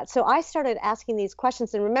associated with that. So I started asking these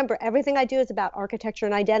questions. And remember, everything I do is about architecture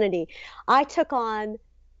and identity. I took on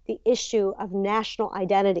the issue of national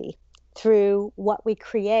identity through what we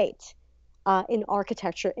create in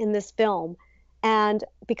architecture in this film. And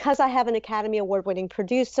because I have an Academy Award-winning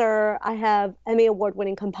producer, I have Emmy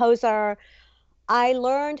Award-winning composer, I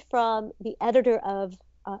learned from the editor of,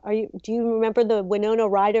 do you remember the Winona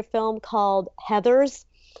Ryder film called Heathers?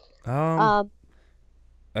 It's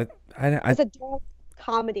a dark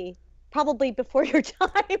comedy, probably before your time.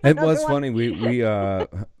 It was funny. We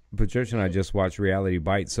Patricia and I just watched Reality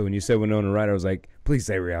Bites. So when you said Winona Ryder, I was like, please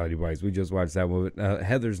say Reality Bites. We just watched that one.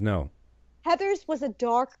 Heathers, no. Heathers was a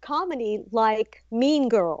dark comedy like Mean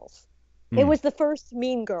Girls. It was the first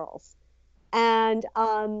Mean Girls. And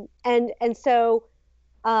so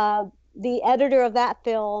the editor of that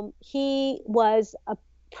film, he was a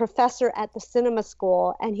professor at the cinema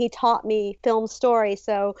school and he taught me film story.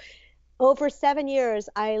 So over 7 years,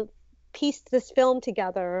 I pieced this film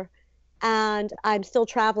together and I'm still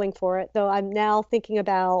traveling for it, though I'm now thinking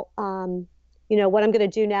about, what I'm going to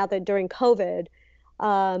do now that during COVID.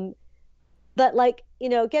 But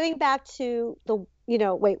getting back to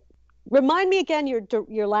remind me again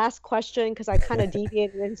your last question, because I kind of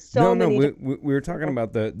deviated in so many. No, we were talking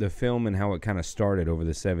about the film and how it kind of started over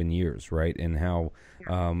the 7 years, right? And how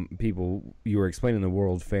you were explaining the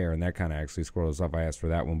World Fair, and that kind of actually squirreled us off. I asked for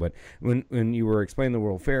that one, but when you were explaining the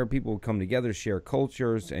World Fair, people would come together, share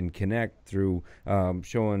cultures, and connect through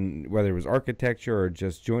showing whether it was architecture or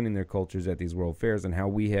just joining their cultures at these World Fairs, and how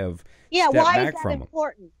we have stepped back from them.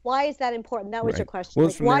 Why is that important? That was your question.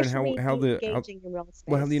 Well, why should we be engaging in real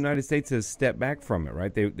estate? Well, how the United States has stepped back from it,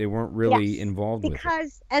 right? They weren't really involved with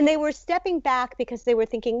it. And they were stepping back because they were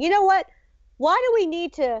thinking, you know what? Why do we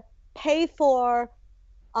need to pay for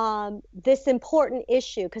this important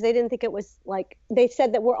issue? Because they didn't think it was they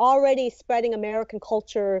said that we're already spreading American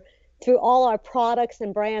culture through all our products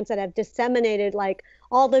and brands that have disseminated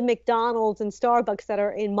all the McDonald's and Starbucks that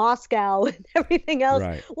are in Moscow and everything else.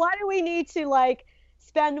 Right. Why do we need to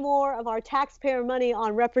spend more of our taxpayer money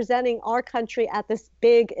on representing our country at this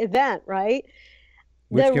big event, right?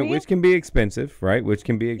 Which can be expensive, right? Which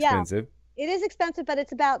can be expensive. Yeah, it is expensive, but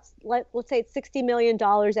it's about, let's say it's $60 million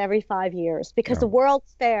every 5 years, because the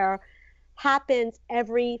World's Fair happens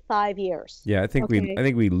every 5 years. Yeah, I think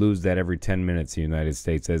we lose that every 10 minutes in the United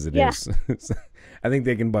States as it is. I think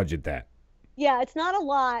they can budget that. Yeah, it's not a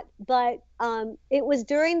lot, but it was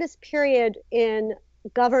during this period in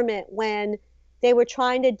government when they were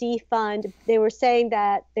trying to defund. They were saying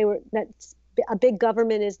that a big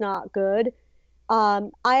government is not good. I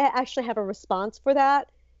actually have a response for that.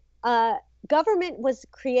 Government was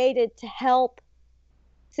created to help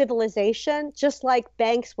civilization, just like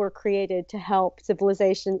banks were created to help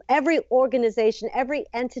civilization. Every organization, every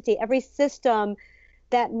entity, every system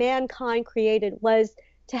that mankind created was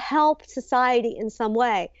to help society in some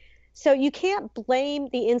way. So you can't blame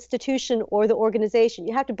the institution or the organization.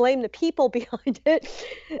 You have to blame the people behind it,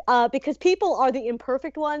 because people are the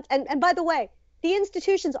imperfect ones. And by the way, the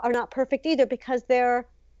institutions are not perfect either, because they're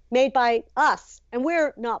made by us and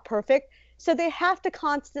we're not perfect. So they have to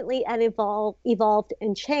constantly and evolve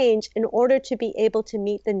and change in order to be able to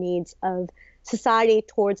meet the needs of society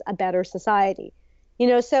towards a better society.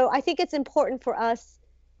 So I think it's important for us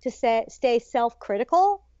to stay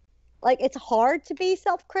self-critical. Like, it's hard to be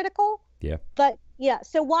self-critical. Yeah. But yeah,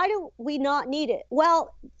 so why do we not need it?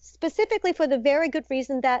 Well, specifically for the very good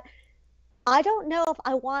reason that I don't know if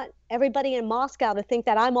I want everybody in Moscow to think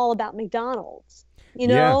that I'm all about McDonald's.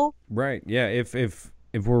 Yeah, right. Yeah, if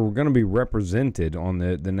we're going to be represented on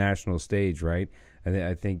the national stage, right?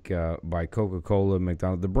 I think by Coca-Cola,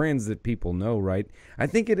 McDonald's, the brands that people know, right? I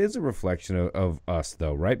think it is a reflection of us,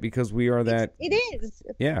 though, right? Because we are that. It is.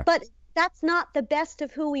 Yeah. But that's not the best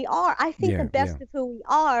of who we are. I think the best of who we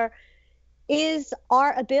are is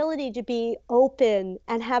our ability to be open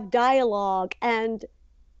and have dialogue. And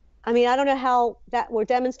I mean, I don't know how that we're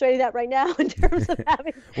demonstrating that right now in terms of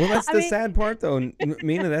having. Well, that's the sad part, though,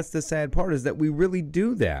 Mina. That's the sad part, is that we really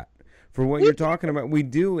do that. For what you're talking about, we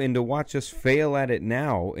do, and to watch us fail at it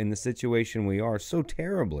now in the situation we are so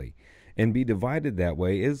terribly, and be divided that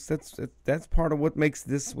way, that's part of what makes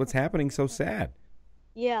what's happening so sad.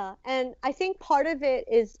 Yeah, and I think part of it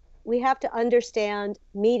is we have to understand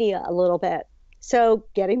media a little bit. So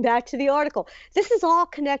getting back to the article, this is all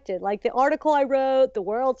connected. Like the article I wrote, the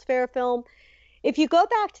World's Fair film. If you go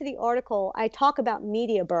back to the article, I talk about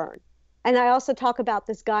media burn. And I also talk about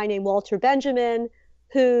this guy named Walter Benjamin,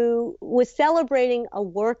 who was celebrating a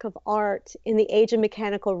work of art in the age of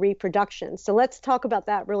mechanical reproduction. So let's talk about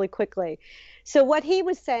that really quickly. So what he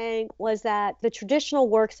was saying was that the traditional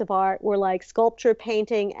works of art were like sculpture,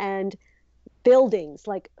 painting, and buildings,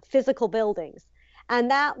 like physical buildings.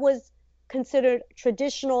 And that was considered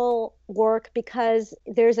traditional work because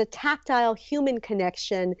there's a tactile human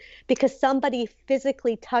connection, because somebody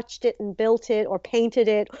physically touched it and built it or painted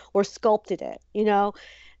it or sculpted it,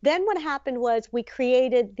 Then what happened was we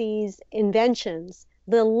created these inventions,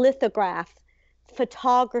 the lithograph,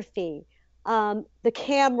 photography, the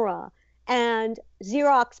camera, and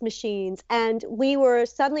Xerox machines. And we were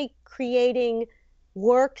suddenly creating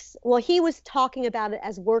works. Well, he was talking about it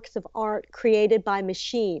as works of art created by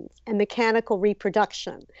machines and mechanical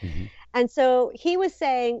reproduction. Mm-hmm. And so he was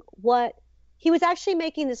saying he was actually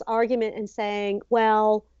making this argument and saying,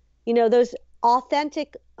 well, those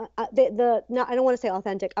authentic, I don't want to say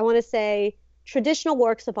authentic, I want to say traditional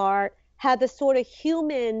works of art had this sort of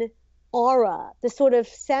human aura, this sort of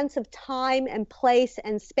sense of time and place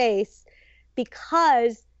and space,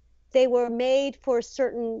 because they were made for a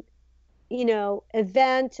certain,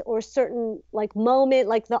 event or certain like moment,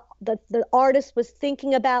 like the artist was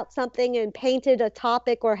thinking about something and painted a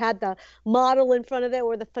topic or had the model in front of it,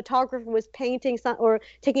 or the photographer was painting or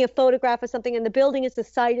taking a photograph of something, and the building is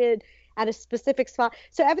decided at a specific spot.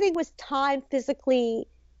 So everything was timed physically,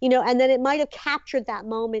 and then it might have captured that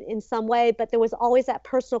moment in some way, but there was always that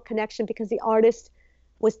personal connection because the artist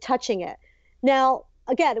was touching it. Now,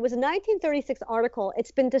 again, it was a 1936 article.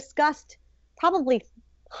 It's been discussed probably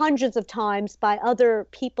hundreds of times by other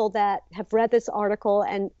people that have read this article,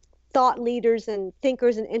 and thought leaders and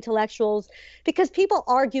thinkers and intellectuals, because people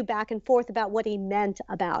argue back and forth about what he meant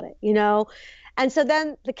about it, And so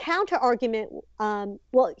then the counter argument,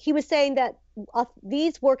 he was saying that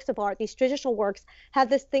these works of art, these traditional works, have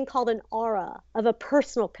this thing called an aura of a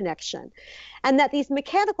personal connection, and that these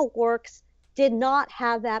mechanical works did not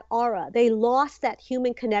have that aura. They lost that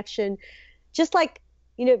human connection, just like,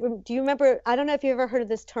 do you remember, I don't know if you ever heard of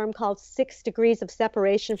this term called 6 degrees of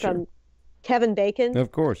separation from Kevin Bacon?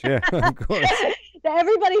 Of course, yeah, of course.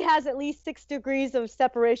 Everybody has at least 6 degrees of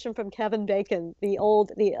separation from Kevin Bacon, the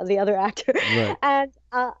other actor. Right. And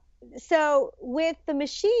so with the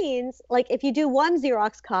machines, like if you do one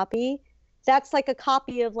Xerox copy, that's like a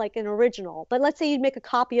copy of like an original. But let's say you make a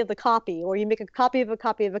copy of the copy, or you make a copy of a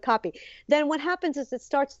copy of a copy. Then what happens is it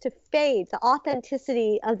starts to fade. The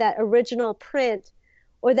authenticity of that original print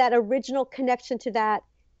or that original connection to that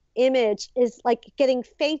image is like getting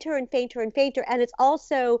fainter and fainter and fainter. And it's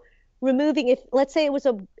also removing, if let's say it was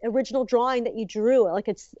a original drawing that you drew, like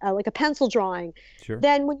it's like a pencil drawing, sure.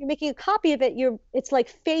 Then when you're making a copy of it, it's like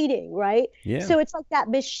fading, right? Yeah. So it's like that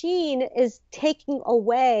machine is taking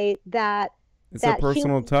away that It's a that personal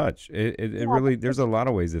human, touch. It yeah, really, there's a lot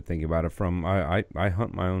of ways to think about it. From I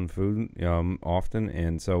hunt my own food often,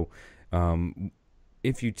 and so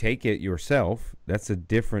if you take it yourself, that's a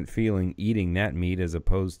different feeling eating that meat as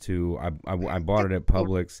opposed to I bought it at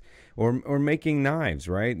Publix, or making knives,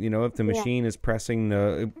 right? You know, if the yeah, machine is pressing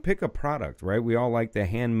the, pick a product, right? We all like the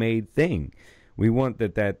handmade thing. We want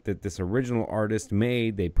that this original artist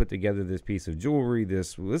made. They put together this piece of jewelry,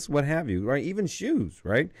 this what have you, right? Even shoes,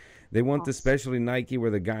 right? They want the specialty Nike where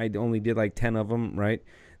the guy only did like 10 of them, right?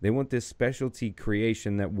 They want this specialty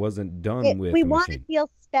creation that wasn't done with we a want to machine. feel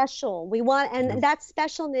special. We want, Yep. and that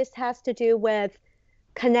specialness has to do with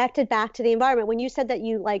connected back to the environment. When you said that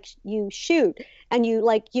you shoot and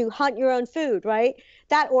you hunt your own food, right?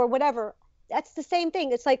 That or whatever. That's the same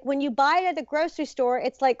thing. It's like when you buy it at the grocery store,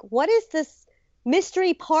 it's like, what is this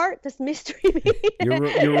mystery part? This mystery meat? You're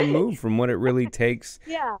removed from what it really takes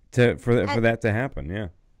Yeah. for And that to happen. Yeah.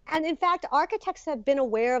 and in fact, architects have been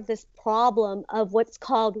aware of this problem of what's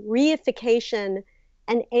called reification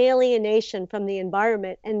and alienation from the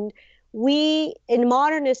environment. And we, in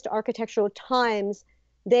modernist architectural times,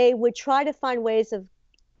 they would try to find ways of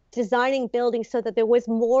designing buildings so that there was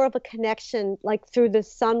more of a connection, like through the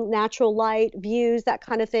sun, natural light, views, that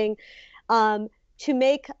kind of thing, to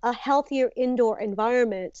make a healthier indoor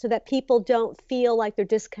environment so that people don't feel like they're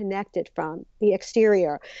disconnected from the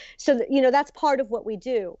exterior. So, that's part of what we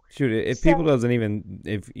do. Shoot, if people So, doesn't even,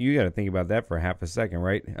 if you got to think about that for half a second,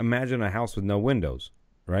 right? Imagine a house with no windows,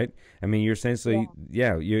 right? I mean, you're yeah. essentially,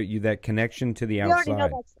 yeah, you that connection to the We already know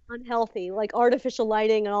outside. that's unhealthy. Like artificial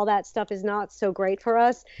lighting and all that stuff is not so great for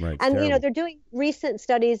us. Right, it's And terrible. they're doing recent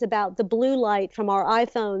studies about the blue light from our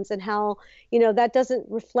iPhones and how, that doesn't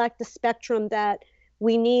reflect the spectrum that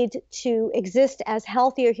we need to exist as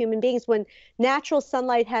healthier human beings, when natural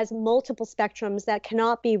sunlight has multiple spectrums that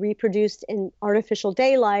cannot be reproduced in artificial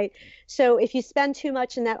daylight. So if you spend too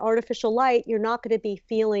much in that artificial light, you're not going to be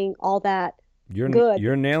feeling all that good.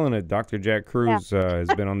 You're nailing it. Dr. Jack Yeah. Cruz has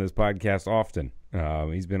been on this podcast often.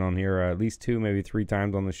 He's been on here at least 2, maybe 3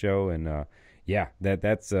 times on the show, and yeah,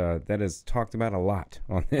 that is talked about a lot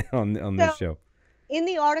on on this So show. in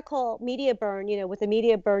the article Media Burn, with the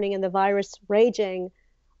media burning and the virus raging,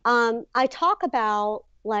 I talk about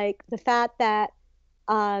like the fact that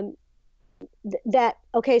um,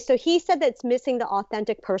 okay, so he said that it's missing the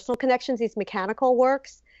authentic personal connections, these mechanical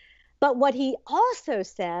works. But what he also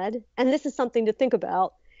said, and this is something to think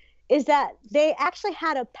about, is that they actually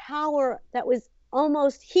had a power that was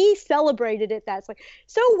almost, he celebrated it. That's like,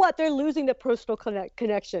 so what? They're losing the personal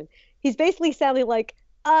connection. He's basically sounding like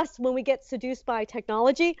us when we get seduced by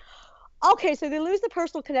technology. Okay, so they lose the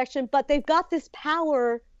personal connection, but they've got this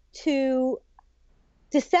power to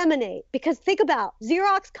disseminate. Because think about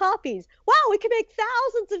Xerox copies. Wow, we can make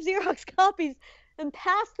thousands of Xerox copies and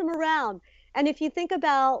pass them around. And if you think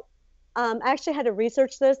about, I actually had to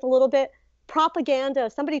research this a little bit. Propaganda,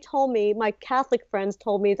 somebody told me, my Catholic friends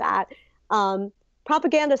told me that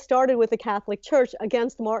propaganda started with the Catholic Church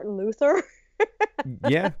against Martin Luther.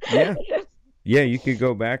 Yeah, yeah, yeah. You could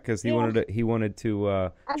go back because Yeah. he wanted to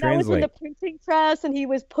And that was when the translate. printing press and he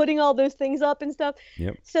was putting all those things up and stuff.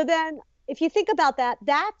 Yep. So then if you think about that,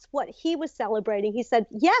 that's what he was celebrating. He said,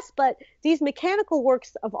 yes, but these mechanical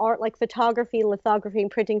works of art like photography, lithography,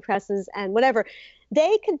 and printing presses and whatever,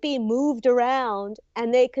 they could be moved around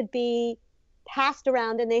and they could be passed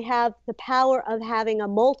around, and they have the power of having a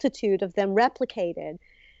multitude of them replicated.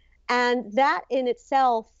 And that in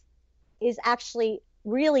itself is actually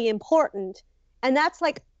really important. And that's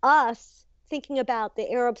like us thinking about the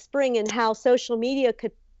Arab Spring and how social media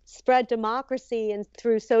could spread democracy and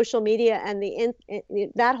through social media and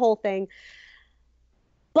that whole thing.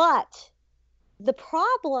 But the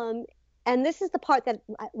problem, and this is the part that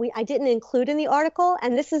I didn't include in the article,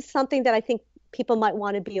 and this is something that I think people might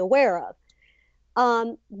want to be aware of.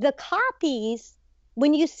 The copies,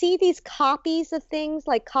 when you see these copies of things,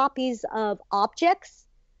 like copies of objects,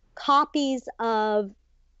 copies of,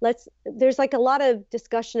 there's like a lot of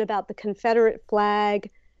discussion about the Confederate flag.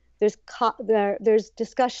 There's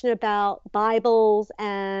discussion about Bibles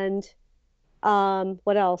and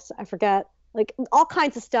what else? I forget. Like all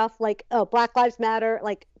kinds of stuff, like Black Lives Matter,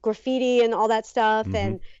 like graffiti and all that stuff,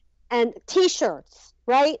 Hmm. and T-shirts,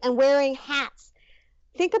 right? And wearing hats.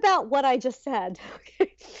 Think about what I just said.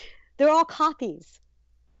 Okay? They're all copies.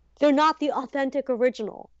 They're not the authentic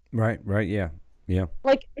original. Right, right, yeah, yeah.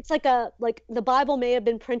 Like it's like the Bible may have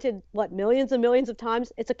been printed millions and millions of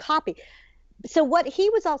times. It's a copy. So what he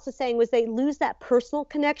was also saying was they lose that personal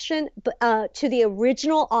connection to the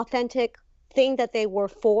original authentic thing that they were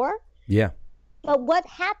for. Yeah. But what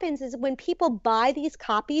happens is when people buy these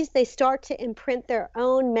copies, they start to imprint their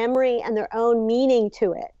own memory and their own meaning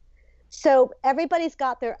to it. So everybody's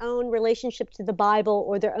got their own relationship to the Bible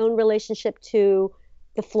or their own relationship to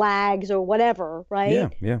the flags or whatever, Yeah,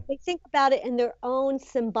 right? yeah. They think about it in their own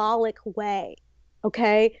symbolic way,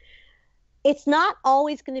 okay? It's not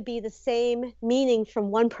always going to be the same meaning from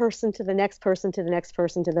one person to the next person to the next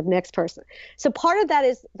person to the next person. So part of that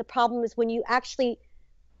is the problem is when you actually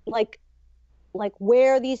like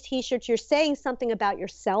wear these t-shirts, you're saying something about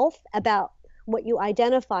yourself, about what you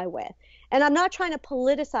identify with. And I'm not trying to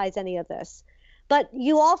politicize any of this, but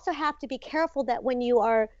you also have to be careful that when you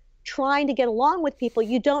are trying to get along with people,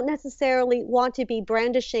 you don't necessarily want to be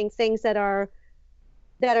brandishing things that are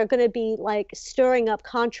going to be like stirring up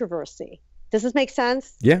controversy. Does this make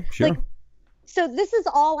sense? Yeah, sure. Like, so this is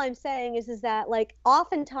all I'm saying is that like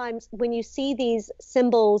oftentimes when you see these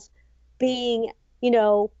symbols being,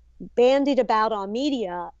 bandied about on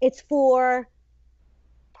media, it's for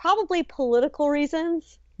probably political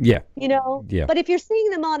reasons. Yeah. Yeah. But if you're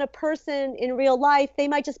seeing them on a person in real life, they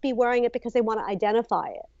might just be wearing it because they want to identify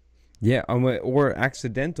it. Yeah, or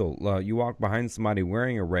accidental. You walk behind somebody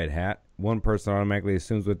wearing a red hat, one person automatically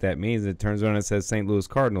assumes what that means. It turns around and says St. Louis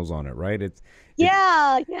Cardinals on it, right?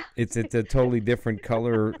 Yeah. It's a totally different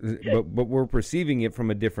color, but we're perceiving it from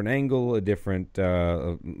a different angle, a different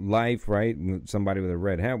life, right? Somebody with a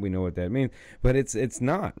red hat, we know what that means, but it's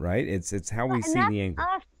not, right? It's how we see the angle.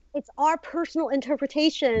 It's our personal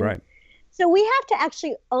interpretation, right? So we have to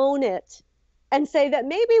actually own it and say that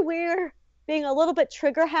maybe we're being a little bit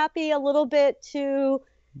trigger happy, a little bit too,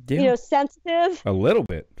 sensitive. A little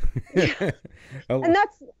bit. And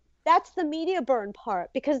that's the media burn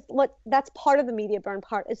part, because that's part of the media burn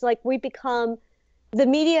part. It's like the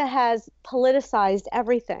media has politicized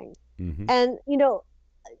everything. Mm-hmm. And,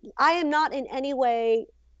 I am not in any way,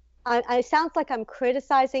 I sounds like I'm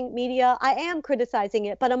criticizing media. I am criticizing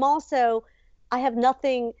it, but I have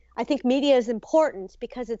nothing. I think media is important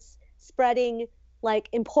because it's spreading like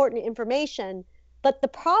important information. But the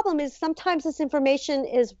problem is sometimes this information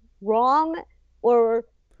is wrong or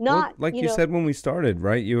not. Well, like you said when we started,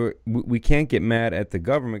 right? We can't get mad at the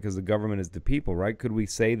government because the government is the people, right? Could we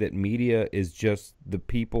say that media is just the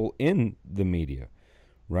people in the media?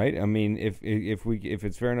 Right. I mean, if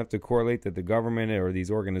it's fair enough to correlate that the government or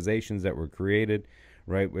these organizations that were created,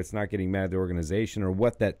 right, it's not getting mad at the organization or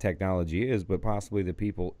what that technology is, but possibly the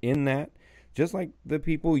people in that, just like the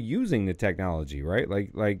people using the technology, right?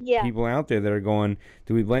 Like people out there that are going,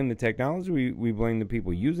 do we blame the technology? We blame the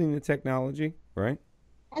people using the technology, right?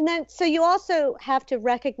 And then, so you also have to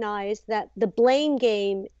recognize that the blame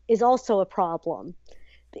game is also a problem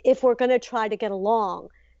if we're going to try to get along.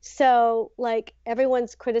 So like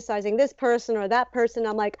everyone's criticizing this person or that person.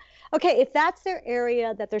 I'm like, okay, if that's their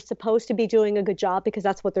area that they're supposed to be doing a good job because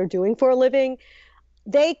that's what they're doing for a living,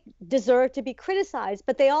 they deserve to be criticized.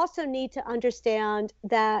 But they also need to understand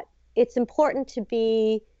that it's important to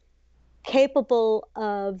be capable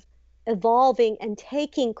of evolving and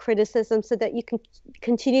taking criticism so that you can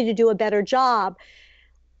continue to do a better job.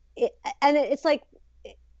 It's like,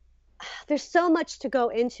 there's so much to go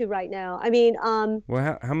into right now. I mean,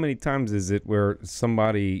 well, how many times is it where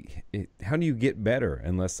how do you get better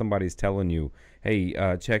unless somebody's telling you, hey,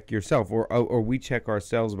 check yourself, or we check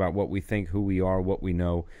ourselves about what we think, who we are, what we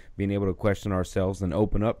know, being able to question ourselves and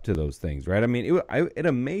open up to those things, right? I mean, it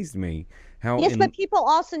amazed me how. Yes, but people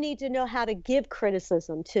also need to know how to give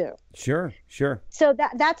criticism too. Sure. So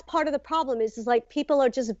that's part of the problem is like people are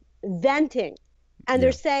just venting, and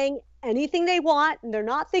they're saying anything they want, and they're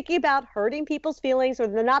not thinking about hurting people's feelings, or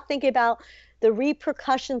they're not thinking about the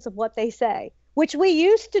repercussions of what they say, which we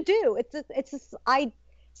used to do.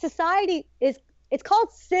 Society it's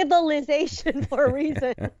called civilization for a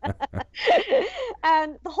reason.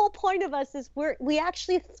 And the whole point of us is we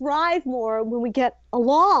actually thrive more when we get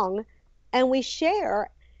along and we share.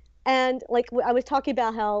 And like I was talking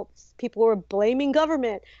about how people were blaming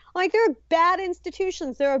government. Like there are bad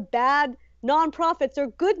institutions, there are bad nonprofits, there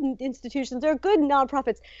are good institutions, there are good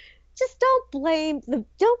nonprofits. Just don't play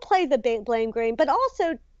the blame game. But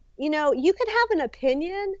also, you can have an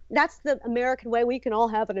opinion. That's the American way. We can all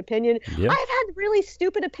have an opinion. Yeah. I've had really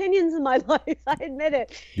stupid opinions in my life. I admit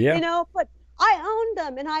it. Yeah. But I own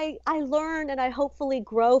them, and I learn, and I hopefully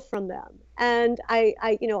grow from them. And I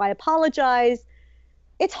apologize.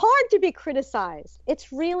 It's hard to be criticized.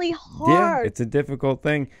 It's really hard. Yeah, it's a difficult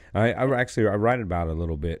thing. I write about it a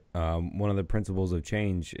little bit. One of the principles of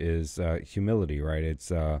change is humility, right?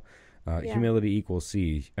 It's humility equals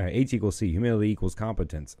C. H equals C. Humility equals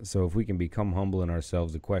competence. So if we can become humble in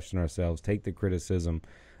ourselves, to question ourselves, take the criticism,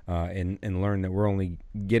 and learn that we're only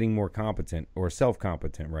getting more competent or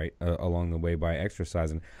self-competent, right, along the way by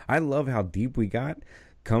exercising. I love how deep we got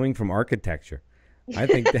coming from architecture. I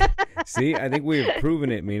think that, see, I think we have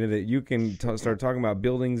proven it, Mina, that you can start talking about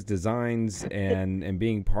buildings, designs, and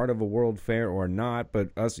being part of a world fair or not, but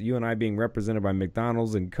you and I being represented by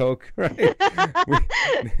McDonald's and Coke, right?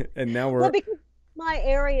 And now we're... Well, because my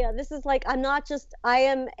area, this is like, I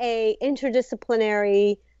am a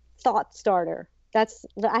interdisciplinary thought starter.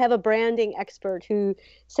 I have a branding expert who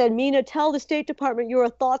said, Mina, tell the State Department you're a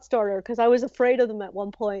thought starter, because I was afraid of them at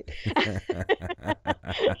one point.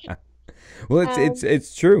 Well,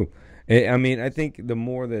 it's true. I mean, I think the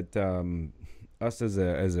more that us as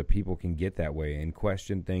a people can get that way and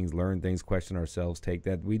question things, learn things, question ourselves, take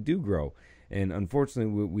that, we do grow. And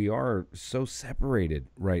unfortunately, we are so separated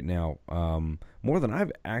right now, more than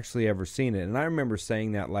I've actually ever seen it. And I remember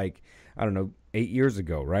saying that, like, I don't know, 8 years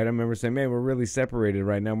ago, right? I remember saying, man, we're really separated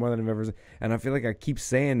right now, more than I've ever seen. And I feel like I keep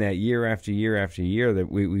saying that year after year after year, that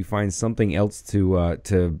we find something else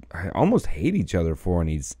to almost hate each other for on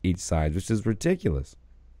each side, which is ridiculous.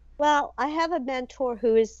 Well, I have a mentor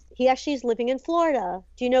he actually is living in Florida.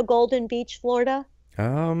 Do you know Golden Beach, Florida?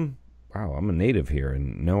 Wow, I'm a native here,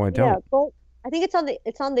 and no, I don't. Yeah, I think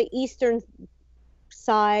it's on the eastern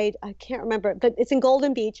side. I can't remember, but it's in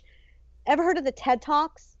Golden Beach. Ever heard of the TED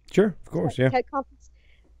Talks? Sure, of course, yeah. TED Conference.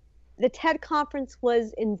 The TED Conference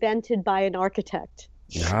was invented by an architect.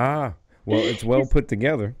 Ah, well, it's well put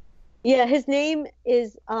together. Yeah, his name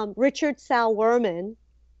is Richard Salwerman,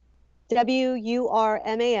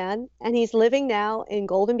 Wurman, and he's living now in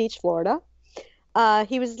Golden Beach, Florida.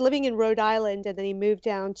 He was living in Rhode Island, and then he moved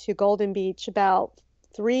down to Golden Beach about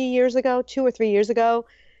 2 or 3 years ago.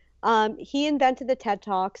 He invented the TED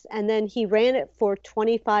Talks, and then he ran it for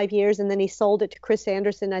 25 years, and then he sold it to Chris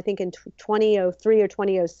Anderson, I think in 2003 or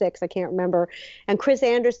 2006, I can't remember. And Chris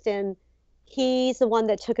Anderson, he's the one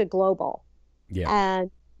that took it global. Yeah.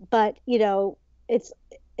 But you know,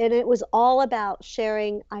 it was all about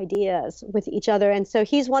sharing ideas with each other. And so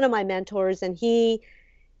he's one of my mentors, and he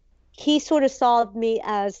sort of saw me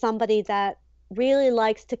as somebody that really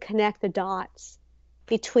likes to connect the dots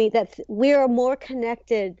between that. We're more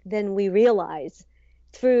connected than we realize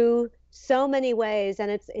through so many ways,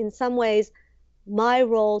 and it's in some ways my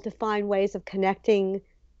role to find ways of connecting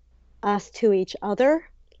us to each other.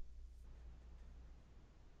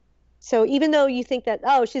 So even though you think that,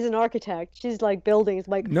 oh, she's an architect, she's like buildings,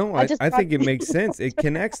 like, no, I think it makes sense. It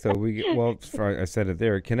connects, though. I said it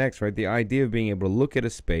there. It connects, right? The idea of being able to look at a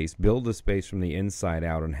space, build a space from the inside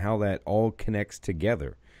out, and how that all connects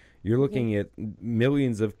together. You're looking at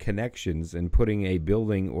millions of connections and putting a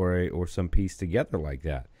building or some piece together like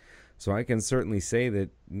that. So I can certainly say that,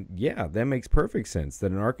 yeah, that makes perfect sense,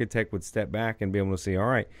 that an architect would step back and be able to say, all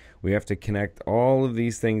right, we have to connect all of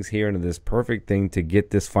these things here into this perfect thing to get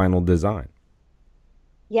this final design.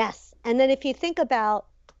 Yes. And then if you think about,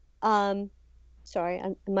 if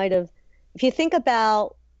you think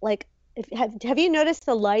about, like, have you noticed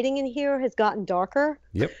the lighting in here has gotten darker?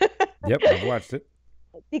 Yep, I've watched it.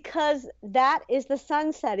 Because that is the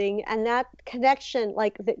sun setting, and that connection,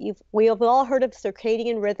 like that we have all heard of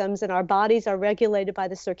circadian rhythms, and our bodies are regulated by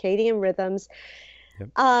the circadian rhythms. Yep.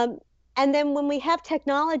 And then when we have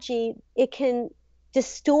technology, it can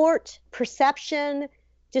distort perception,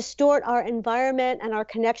 distort our environment and our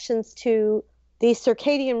connections to these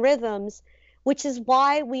circadian rhythms, which is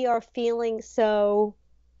why we are feeling so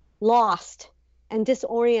lost and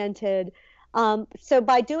disoriented. So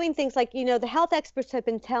by doing things like, you know, the health experts have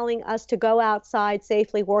been telling us to go outside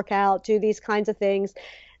safely, work out, do these kinds of things.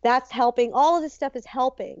 That's helping. All of this stuff is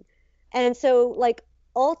helping. And so, like,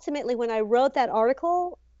 ultimately, when I wrote that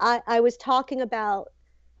article, I was talking about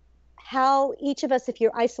how each of us, if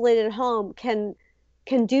you're isolated at home, can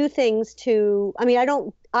do things to, I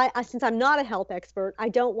mean, since I'm not a health expert, I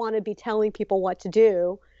don't want to be telling people what to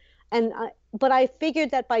do. But I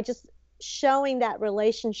figured that by just showing that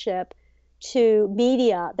relationship to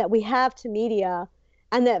media, that we have to media,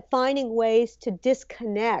 and that finding ways to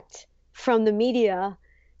disconnect from the media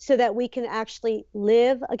so that we can actually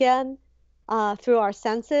live again through our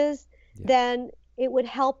senses, then it would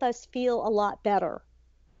help us feel a lot better.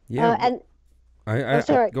 Yeah.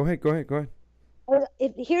 Sorry. Go ahead.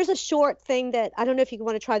 Here's a short thing that I don't know if you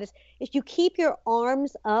want to try this. If you keep your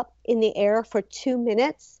arms up in the air for 2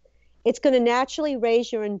 minutes, it's going to naturally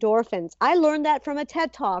raise your endorphins. I learned that from a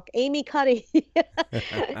TED Talk, Amy Cuddy.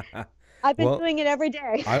 I've been doing it every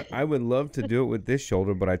day. I would love to do it with this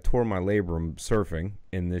shoulder, but I tore my labrum surfing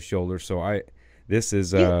in this shoulder. So this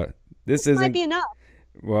might be enough.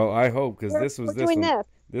 Well, I hope, because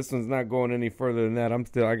This one's not going any further than that.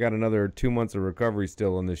 I got another 2 months of recovery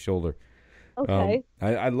still on this shoulder. Okay.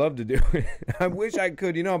 I'd love to do it. I wish I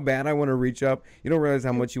could. You know how bad I want to reach up? You don't realize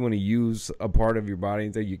how much you want to use a part of your body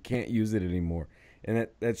until you can't use it anymore. And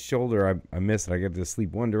that shoulder, I miss it. I get to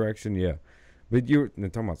sleep one direction, yeah. But you're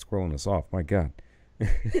talking about squirreling us off. My God.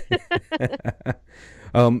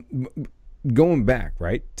 Going back,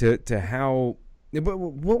 right, to how... But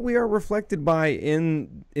what we are reflected by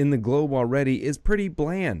in the globe already is pretty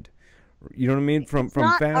bland. You know what I mean? From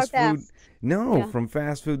fast food. No, yeah. From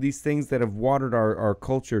fast food, these things that have watered our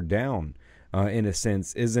culture down, in a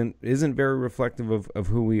sense, isn't very reflective of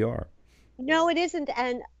who we are. No, it isn't.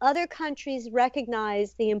 And other countries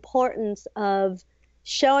recognize the importance of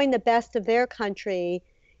showing the best of their country.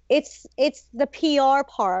 It's the PR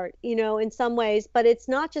part, you know, in some ways, but it's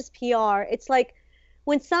not just PR. It's like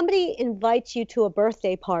when somebody invites you to a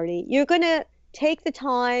birthday party, you're going to take the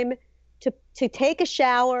time to take a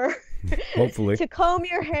shower, hopefully, to comb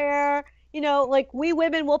your hair. You know, like we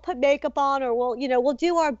women will put makeup on, or we'll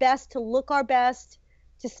do our best to look our best,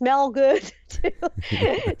 to smell good,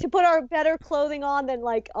 to put our better clothing on than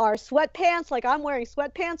like our sweatpants. Like I'm wearing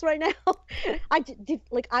sweatpants right now.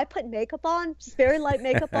 I put makeup on, just very light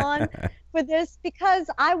makeup on for this, because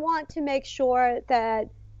I want to make sure that,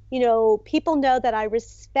 you know, people know that I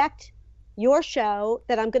respect your show,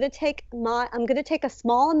 that I'm going to take a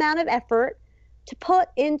small amount of effort to put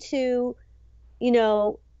into, you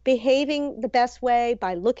know, behaving the best way,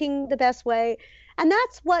 by looking the best way. And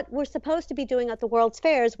that's what we're supposed to be doing at the World's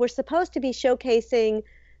Fairs. We're supposed to be showcasing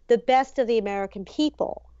the best of the American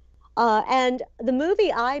people. And the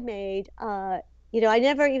movie I made, you know, I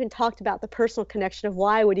never even talked about the personal connection of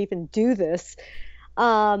why I would even do this.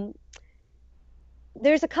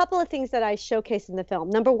 There's a couple of things that I showcase in the film.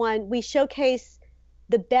 Number one, we showcase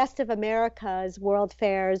the best of America's World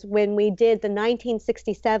Fairs when we did the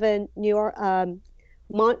 1967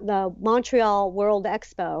 the Montreal World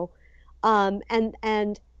Expo. And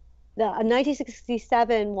the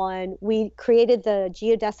 1967 one, we created the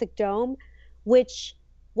geodesic dome, which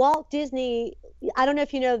Walt Disney, I don't know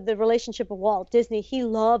if you know the relationship with Walt Disney, he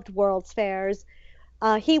loved World's Fairs.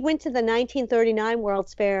 He went to the 1939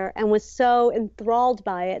 World's Fair and was so enthralled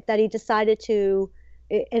by it that he decided to,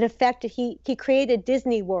 in effect, he created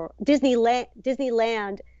Disneyland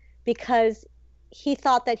because he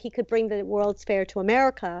thought that he could bring the World's Fair to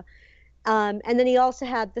America. And then he also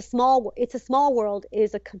had It's a Small World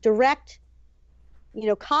is a direct, you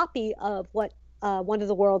know, copy of what one of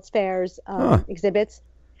the World's Fairs exhibits.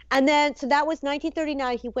 And then, so that was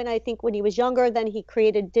 1939. He went, I think, when he was younger. Then he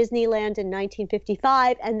created Disneyland in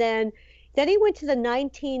 1955. And then he went to the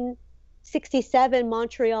 1967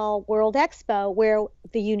 Montreal World Expo, where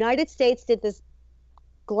the United States did this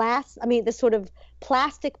this sort of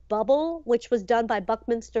plastic bubble, which was done by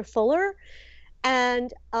Buckminster Fuller.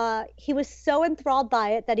 And he was so enthralled by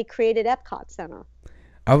it that he created Epcot Center.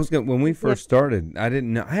 When we first started, I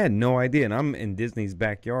had no idea. And I'm in Disney's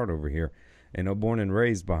backyard over here, and born and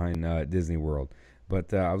raised behind Disney World.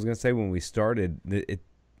 But I was going to say, when we started,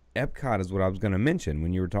 Epcot is what I was going to mention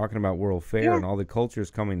when you were talking about World Fair and all the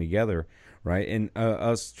cultures coming together, right? And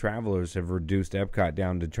us travelers have reduced Epcot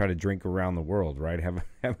down to try to drink around the world, right? Have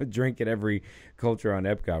a drink at every culture on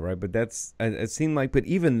Epcot, right? But it seemed like, but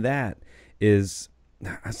even that is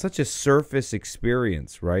such a surface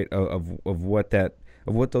experience, right? Of what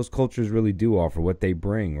those cultures really do offer, what they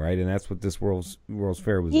bring, right? And that's what this World's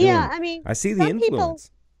Fair was doing. Yeah, I mean, I see the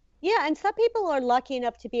influence. And some people are lucky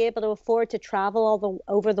enough to be able to afford to travel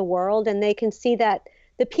over the world, and they can see that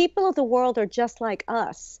the people of the world are just like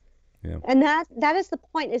us. Yeah. And that is the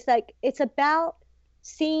point. Is like it's about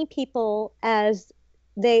seeing people as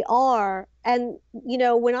they are. And you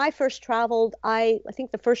know, when I first traveled, I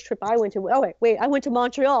think the first trip I went to, I went to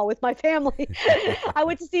Montreal with my family. I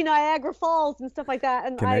went to see Niagara Falls and stuff like that,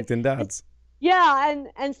 and connecting dots.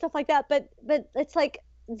 And stuff like that. But it's like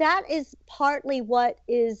that is partly what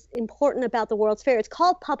is important about the World's Fair. It's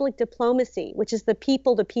called public diplomacy, which is the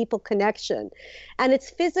people-to-people connection, and it's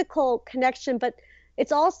physical connection, but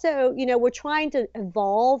it's also, you know, we're trying to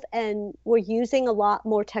evolve, and we're using a lot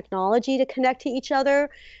more technology to connect to each other.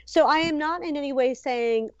 So I am not in any way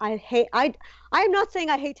saying I am not saying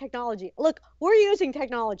I hate technology. Look, we're using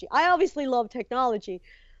technology. I obviously love technology,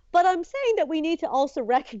 but I'm saying that we need to also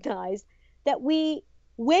recognize that we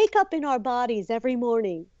wake up in our bodies every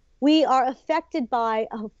morning. We are affected by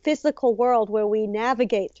a physical world where we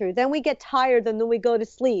navigate through. Then we get tired, and then we go to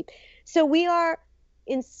sleep. So we are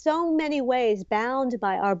in so many ways bound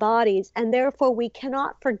by our bodies, and therefore we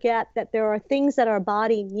cannot forget that there are things that our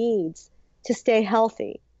body needs to stay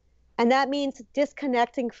healthy. And that means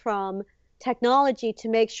disconnecting from technology to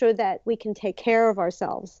make sure that we can take care of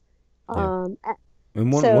ourselves. Yeah. And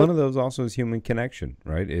one of those also is human connection,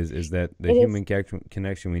 right? Is that the human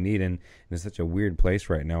connection we need, and it's such a weird place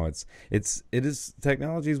right now. It is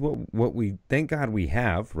technology is what we thank God we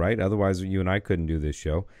have, right? Otherwise, you and I couldn't do this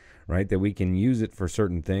show, right? That we can use it for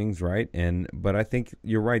certain things, right? But I think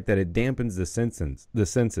you're right that it dampens the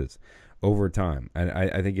senses over time.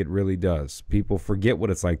 I think it really does. People forget what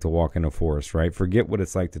it's like to walk in a forest, right? Forget what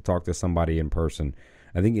it's like to talk to somebody in person.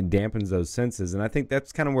 I think it dampens those senses, and I think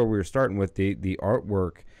that's kind of where we were starting with the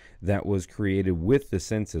artwork that was created with the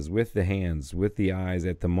senses, with the hands, with the eyes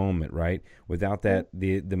at the moment, right? Without that,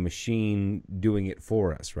 the machine doing it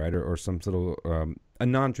for us, right? Or some sort of a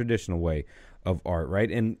non-traditional way of art,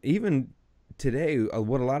 right? And even today,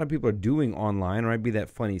 what a lot of people are doing online, right? Be that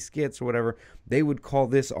funny skits or whatever, they would call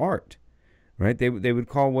this art, right? They would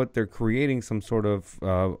call what they're creating some sort of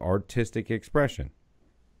artistic expression.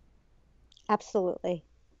 Absolutely.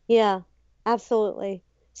 Yeah, absolutely.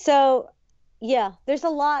 So, yeah, there's a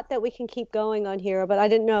lot that we can keep going on here, but I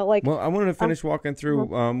didn't know, like... Well, I wanted to finish walking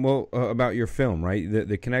through, about your film, right?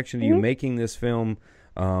 The connection to you making this film,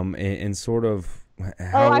 and sort of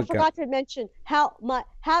how I forgot to mention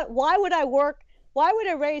why would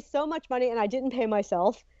I raise so much money and I didn't pay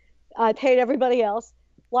myself? I paid everybody else.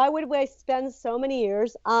 Why would we spend so many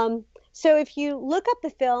years? So if you look up the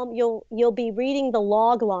film, you'll be reading the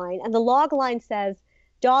log line, and the log line says,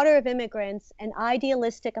 "Daughter of immigrants, an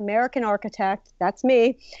idealistic American architect," that's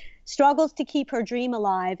me, "struggles to keep her dream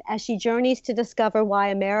alive as she journeys to discover why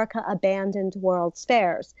America abandoned World's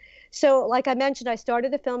Fairs." So like I mentioned, I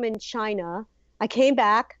started the film in China. I came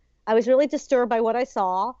back. I was really disturbed by what I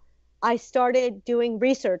saw. I started doing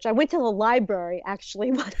research. I went to the library,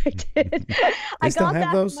 actually, what I did. I still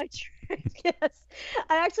have those? Yes.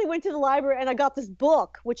 I actually went to the library and I got this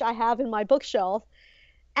book, which I have in my bookshelf.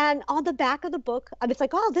 And on the back of the book, I was like,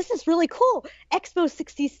 oh, this is really cool. Expo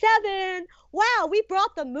 67. Wow, we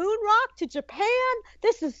brought the moon rock to Japan.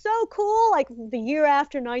 This is so cool. Like the year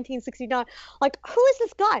after 1969. Like, who is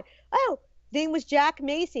this guy? Oh, name was Jack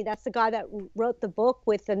Macy. That's the guy that wrote the book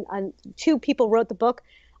with, and two people wrote the book.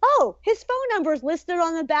 Oh, his phone number is listed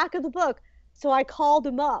on the back of the book. So I called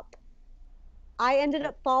him up. I ended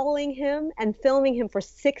up following him and filming him for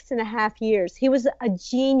 6.5 years. He was a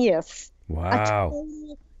genius. Wow. A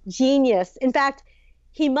total genius. In fact,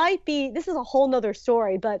 he might be, this is a whole nother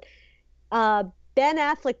story, but Ben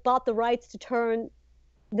Affleck bought the rights to turn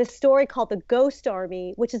this story called The Ghost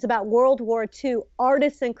Army, which is about World War II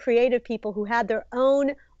artists and creative people who had their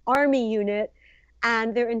own army unit,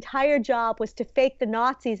 and their entire job was to fake the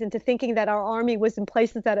Nazis into thinking that our army was in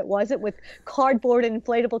places that it wasn't, with cardboard and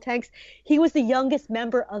inflatable tanks. He was the youngest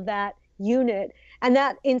member of that unit. And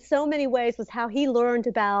that, in so many ways, was how he learned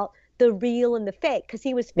about the real and the fake, because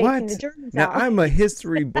he was faking the Germans out. Now, I'm a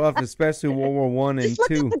history buff, especially World War I and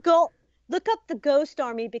II. Look up the Ghost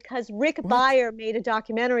Army, because Rick Beyer made a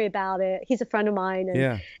documentary about it. He's a friend of mine,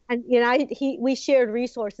 and you know, we shared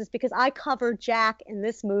resources because I covered Jack in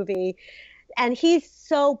this movie. And he's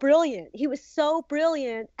so brilliant. He was so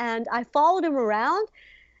brilliant. And I followed him around,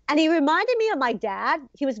 and he reminded me of my dad.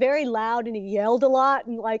 He was very loud and he yelled a lot.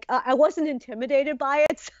 And like, I wasn't intimidated by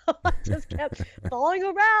it. So I just kept following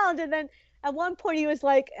around. And then at one point he was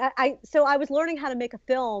like, so I was learning how to make a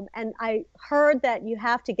film, and I heard that you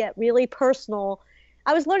have to get really personal.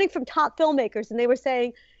 I was learning from top filmmakers, and they were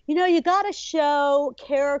saying, you know, you got to show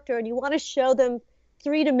character, and you want to show them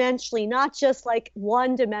three-dimensionally, not just like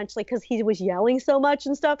one-dimensionally, because he was yelling so much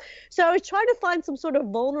and stuff. So I was trying to find some sort of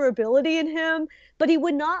vulnerability in him, but he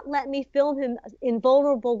would not let me film him in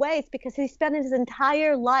vulnerable ways, because he spent his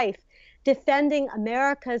entire life defending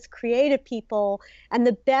America's creative people and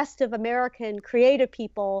the best of American creative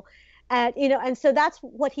people. And, you know, and so that's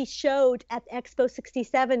what he showed at Expo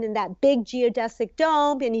 67 in that big geodesic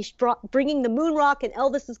dome, and he's bringing the moon rock and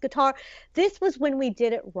Elvis's guitar. This was when we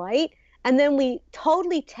did it right. And then we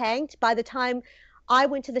totally tanked by the time I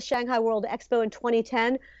went to the Shanghai World Expo in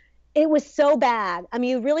 2010. It was so bad. I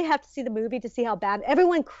mean, you really have to see the movie to see how bad.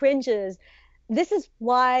 Everyone cringes. This is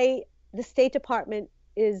why the State Department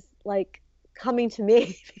is like coming to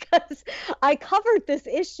me, because I covered this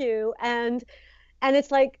issue, and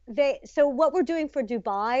it's like so what we're doing for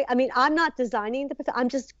Dubai, I mean, I'm not designing I'm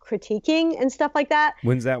just critiquing and stuff like that.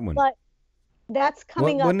 When's that one? But that's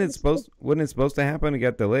coming up. Wasn't it supposed to happen? It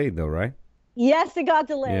got delayed though, right? Yes, it got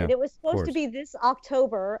delayed. Yeah, it was supposed to be this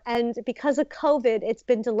October, and because of COVID, it's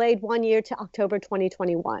been delayed 1 year to October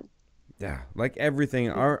 2021. Yeah, like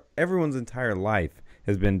everything, everyone's entire life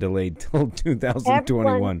has been delayed till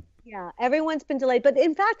 2021. Everyone's been delayed. But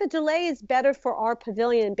in fact, the delay is better for our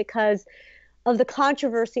pavilion, because of the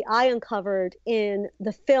controversy I uncovered in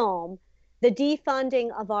the film, the defunding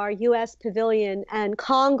of our U.S. Pavilion and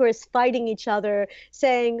Congress fighting each other,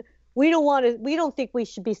 saying, we don't think we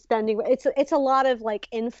should be spending. It's a lot of like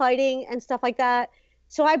infighting and stuff like that.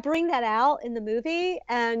 So I bring that out in the movie,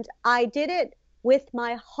 and I did it with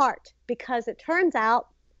my heart, because it turns out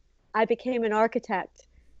I became an architect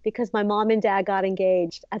because my mom and dad got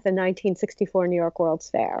engaged at the 1964 New York World's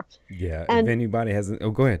Fair. Yeah. And if anybody hasn't,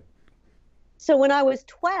 go ahead. so when I was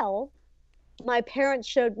 12, my dad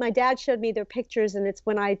showed me their pictures, and it's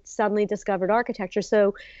when I suddenly discovered architecture.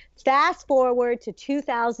 So fast forward to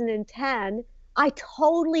 2010, I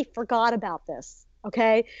totally forgot about this.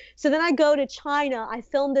 Okay. So then I go to China, I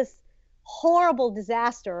film this horrible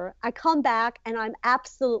disaster. I come back and I'm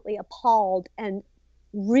absolutely appalled and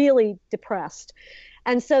really depressed.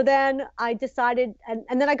 And so then I decided,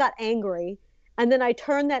 and then I got angry, and then I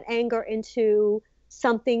turned that anger into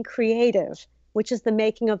something creative, which is the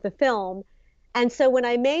making of the film. And so when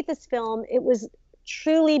I made this film, it was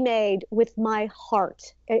truly made with my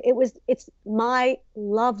heart. It's my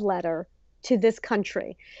love letter to this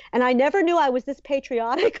country. And I never knew I was this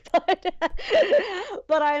patriotic,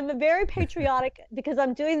 but I am very patriotic because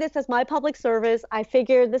I'm doing this as my public service. I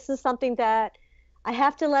figure this is something that I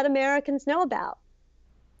have to let Americans know about.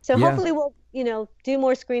 So hopefully we'll, do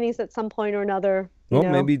more screenings at some point or another. Well,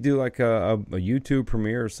 maybe do like a YouTube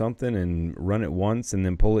premiere or something and run it once and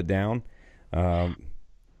then pull it down.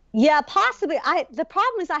 Yeah, possibly. The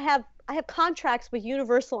problem is I have contracts with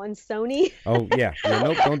Universal and Sony. Oh yeah,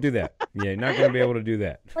 nope, don't do that. Yeah, you're not going to be able to do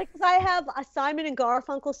that. Like, 'cause I have a Simon and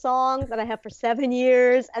Garfunkel song that I have for 7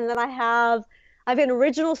 years, and then I have an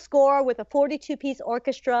original score with a 42-piece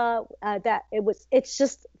orchestra. It's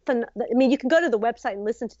just fun. I mean, you can go to the website and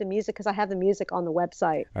listen to the music because I have the music on the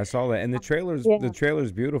website. I saw that, and the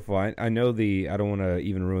trailer's beautiful. I know I don't want to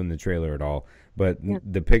even ruin the trailer at all, but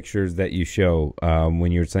the pictures that you show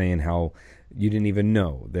when you're saying how you didn't even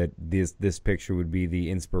know that this picture would be the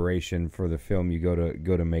inspiration for the film you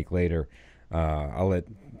go to make later. I'll let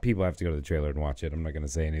people have to go to the trailer and watch it. I'm not going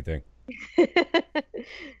to say anything.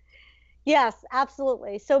 Yes,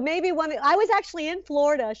 absolutely. So maybe I was actually in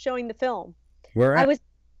Florida showing the film. Where at? I was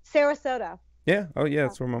Sarasota. Yeah. Oh yeah,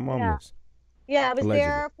 that's where my mom lives. Yeah, I was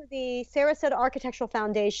there for the Sarasota Architectural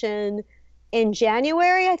Foundation in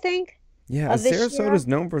January, I think. Yeah, Sarasota's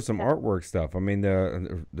known for some artwork stuff. I mean,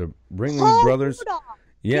 the Ringling Brothers.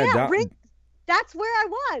 Yeah, that's where I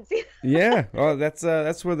was. Yeah, well,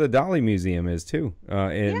 that's where the Dolly Museum is too,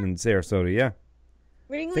 in Sarasota. Yeah,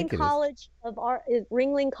 Ringling College of Art is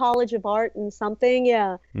Ringling College of Art and something.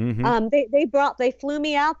 Yeah, they flew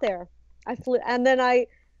me out there. And then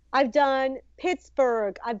I've done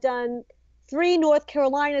Pittsburgh. I've done 3 North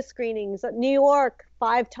Carolina screenings, New York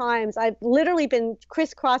 5 times. I've literally been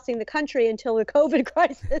crisscrossing the country until the COVID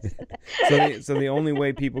crisis. So the only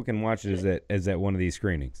way people can watch it is at one of these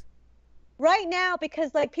screenings. Right now,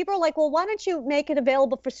 because like people are like, well, why don't you make it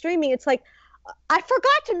available for streaming? It's like, I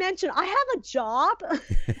forgot to mention, I have a job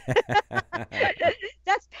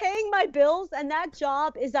that's paying my bills, and that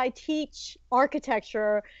job is I teach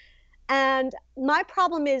architecture. And my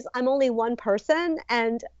problem is I'm only one person,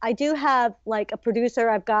 and I do have like a producer.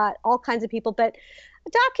 I've got all kinds of people, but a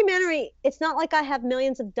documentary, it's not like I have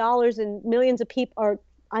millions of dollars and millions of people, or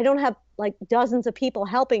I don't have like dozens of people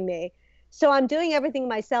helping me. So I'm doing everything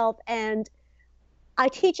myself, and I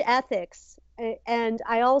teach ethics, and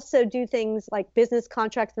I also do things like business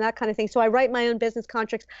contracts and that kind of thing. So I write my own business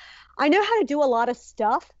contracts. I know how to do a lot of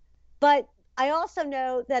stuff, but I also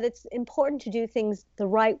know that it's important to do things the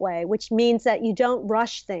right way, which means that you don't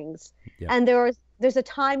rush things. Yeah. And there's a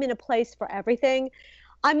time and a place for everything.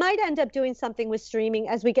 I might end up doing something with streaming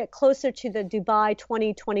as we get closer to the Dubai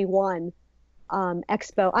 2021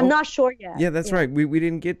 Expo. I'm not sure yet. Yeah, that's right. We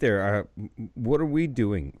didn't get there. What are we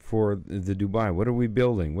doing for the Dubai? What are we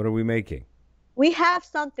building? What are we making? We have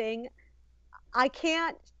something. I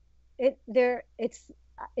can't. It's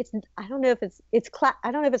I don't know if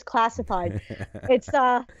I don't know if it's classified. It's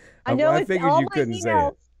I know I figured you couldn't say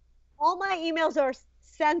it. All my emails are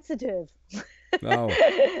sensitive. Oh,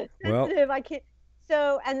 well. Sensitive. I can't.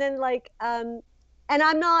 So, and then like and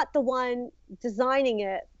I'm not the one designing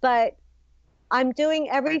it, but I'm doing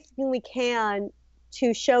everything we can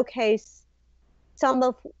to showcase some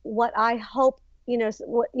of what I hope, I'm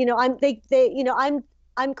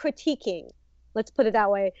critiquing. Let's put it that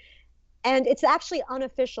way. And it's actually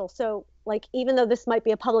unofficial. So like, even though this might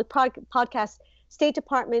be a public podcast, State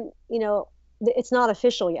Department, it's not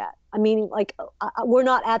official yet. I mean, like we're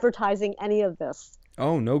not advertising any of this.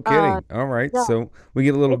 Oh, no kidding. All right. Yeah, So we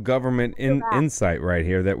get a little government that. insight right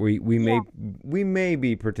here that Yeah. we may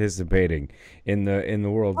be participating in the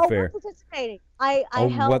World Oh, we're Fair. participating. I Oh,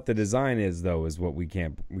 what the helped. design is though is what we Yeah,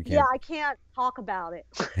 can't. I can't talk about it.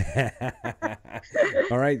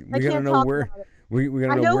 All right, I we gotta can't know talk where about it. we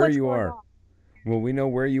gotta I know know where what's you going are. on. Well, we know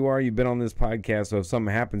where you are. You've been on this podcast, so if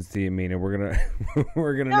something happens to you, Mina, we're gonna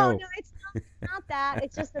we're gonna No, know. no, it's not that.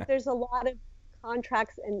 It's just that there's a lot of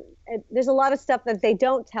contracts and there's a lot of stuff that they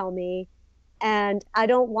don't tell me, and I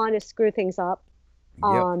don't want to screw things up.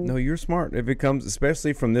 Yep. No, you're smart. If it comes,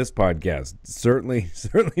 especially from this podcast, certainly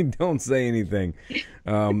don't say anything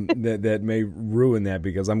that may ruin that,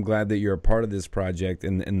 because I'm glad that you're a part of this project,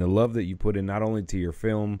 and the love that you put in not only to your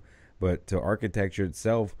film but to architecture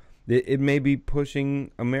itself. It may be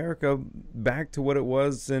pushing America back to what it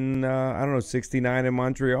was in I don't know, '69 in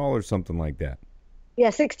Montreal or something like that. Yeah,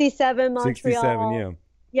 67 '67, Montreal. yeah.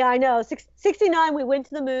 Yeah, I know. 69 we went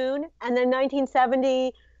to the moon, and then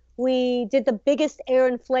 1970 we did the biggest air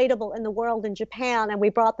inflatable in the world in Japan, and we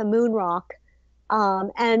brought the moon rock.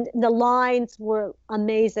 And the lines were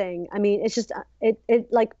amazing. I mean, it's just it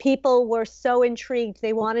like people were so intrigued.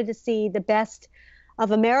 They wanted to see the best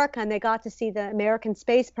of America, and they got to see the American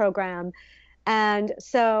space program. And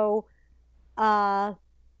so uh,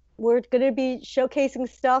 we're going to be showcasing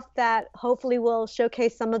stuff that hopefully will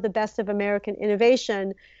showcase some of the best of American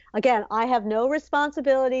innovation. Again, I have no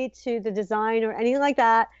responsibility to the design or anything like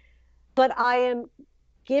that, but I am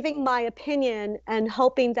giving my opinion and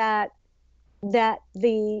hoping that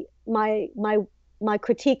the my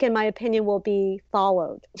critique and my opinion will be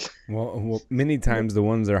followed. Well, many times the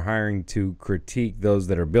ones that are hiring to critique those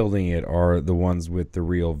that are building it are the ones with the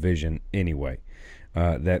real vision anyway.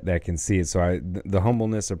 That can see it. So the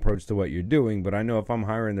humbleness approach to what you're doing, but I know if I'm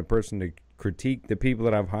hiring the person to critique the people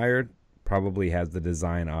that I've hired, probably has the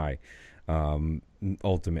design eye,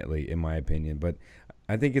 ultimately, in my opinion. But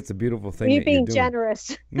I think it's a beautiful thing You that you're being doing.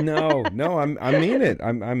 generous. No, I mean it.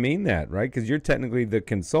 I mean that, right? Because you're technically the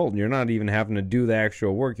consultant. You're not even having to do the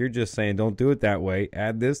actual work. You're just saying, don't do it that way.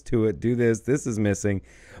 Add this to it. Do this. This is missing.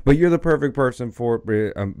 But you're the perfect person for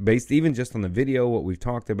it, based even just on the video, what we've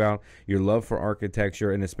talked about, your love for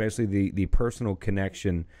architecture, and especially the personal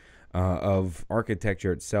connection of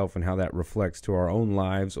architecture itself and how that reflects to our own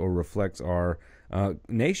lives or reflects our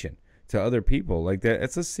nation to other people. Like that,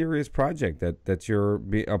 it's a serious project that you're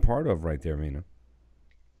a part of right there, Mina.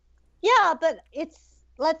 Yeah, but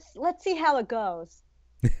let's see how it goes.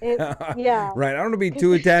 Yeah. Right. I don't want to be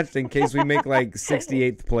too attached in case we make like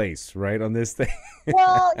 68th place, right, on this thing.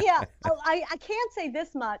 Well, yeah. Oh, I can't say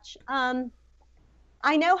this much.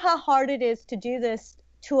 I know how hard it is to do this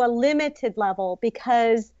to a limited level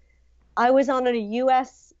because I was on a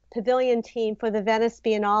U.S. Pavilion team for the Venice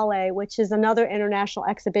Biennale, which is another international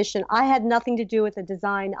exhibition. I had nothing to do with the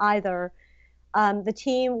design either. The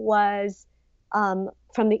team was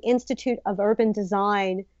from the Institute of Urban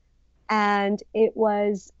Design, and it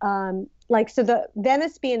was so the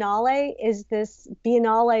Venice Biennale is this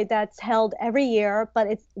biennale that's held every year, but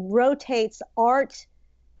it rotates art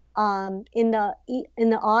in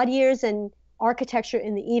the odd years and architecture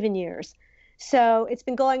in the even years. So it's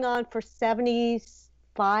been going on for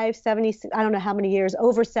 75, 70, I don't know how many years,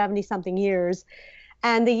 over 70 something years.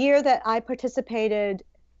 And the year that I participated,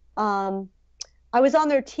 I was on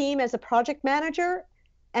their team as a project manager,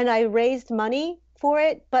 and I raised money for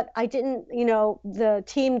it, but I didn't, the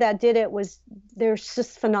team that did it they're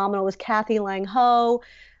just phenomenal. It was Kathy Lang Ho,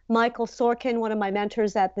 Michael Sorkin, one of my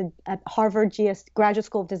mentors at Harvard Graduate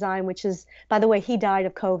School of Design, which is, by the way, he died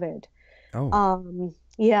of COVID. Oh.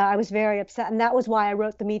 Yeah, I was very upset. And that was why I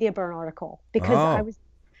wrote the Media Burn article, because I was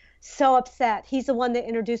so upset. He's the one that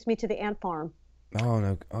introduced me to the ant farm. Oh,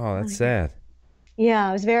 no. Oh, that's sad. Yeah,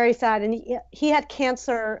 I was very sad. And he had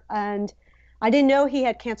cancer, and I didn't know he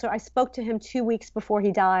had cancer. I spoke to him 2 weeks before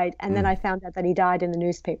he died, and then I found out that he died in the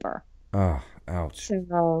newspaper. Oh, ouch.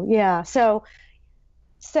 So, yeah. So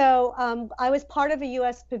I was part of a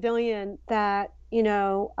U.S. pavilion that,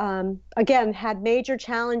 again, had major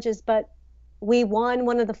challenges, but we won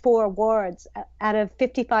one of the 4 awards out of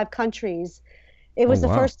 55 countries. It was the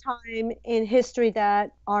first time in history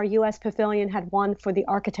that our U.S. pavilion had won for the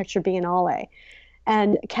Architecture Biennale.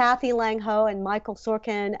 And Kathy Lang Ho and Michael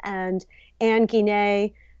Sorkin and Anne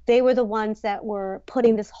Guinet, they were the ones that were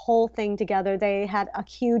putting this whole thing together. They had a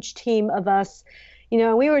huge team of us.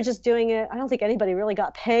 We were just doing it. I don't think anybody really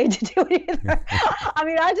got paid to do it either. I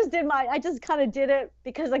mean, I just kind of did it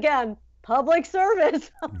because, again, public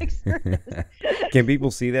service. Can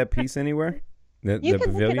people see that piece anywhere? You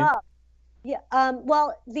can look it up. Yeah.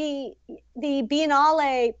 Well, the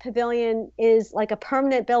Biennale Pavilion is like a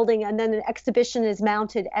permanent building, and then an exhibition is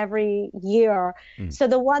mounted every year. Mm. So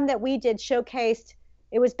the one that we did showcased,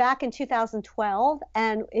 it was back in 2012,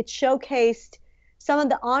 and it showcased some of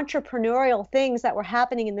the entrepreneurial things that were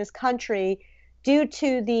happening in this country due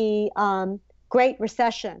to the Great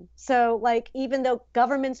Recession. So, like, even though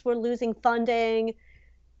governments were losing funding,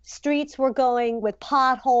 streets were going with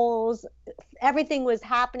potholes, everything was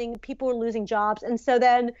happening, people were losing jobs. And so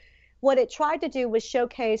then what it tried to do was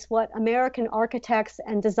showcase what American architects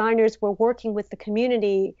and designers were working with the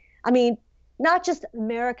community. I mean, not just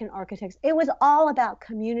American architects, it was all about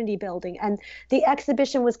community building. And the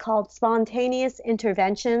exhibition was called Spontaneous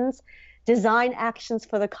Interventions, Design Actions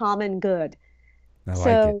for the Common Good. I like it.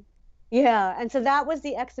 So, yeah, and so that was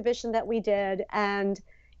the exhibition that we did. And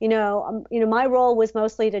my role was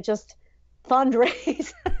mostly to just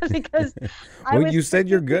fundraise because I Well, was you said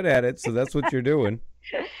you're good at it, so that's what you're doing.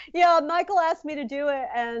 yeah, Michael asked me to do it,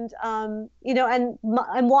 and and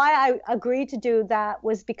why I agreed to do that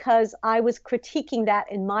was because I was critiquing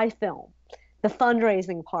that in my film, the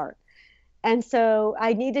fundraising part. And so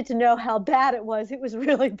I needed to know how bad it was. It was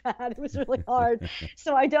really bad. It was really hard.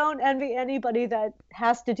 So I don't envy anybody that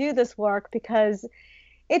has to do this work because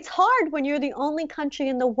it's hard when you're the only country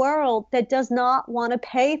in the world that does not want to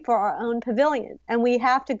pay for our own pavilion. And we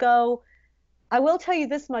have to go. I will tell you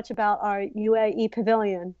this much about our UAE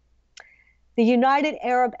pavilion. The United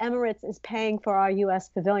Arab Emirates is paying for our US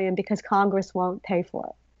pavilion because Congress won't pay for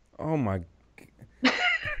it. Oh my.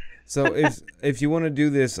 So if you want to do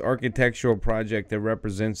this architectural project that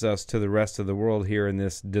represents us to the rest of the world here in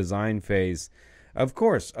this design phase, of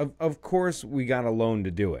course we got a loan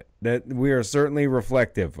to do it. That we are certainly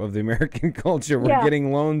reflective of the American culture. We're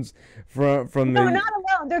getting loans from no, not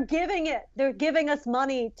a loan. They're giving it. They're giving us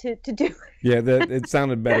money to do it. Yeah, it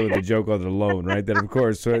sounded better with the joke of the loan, right? That of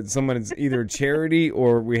course, so someone's either charity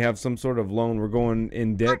or we have some sort of loan. We're going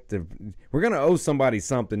in debt we're going to owe somebody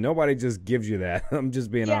something. Nobody just gives you that. I'm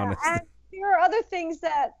just being honest. And there are other things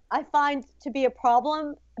that I find to be a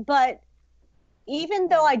problem, but even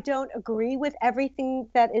though I don't agree with everything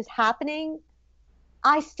that is happening,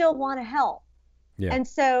 I still want to help. Yeah. And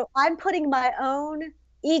so I'm putting my own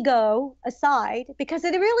ego aside because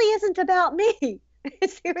it really isn't about me.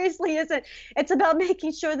 It seriously isn't. It's about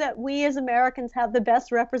making sure that we as Americans have the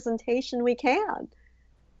best representation we can.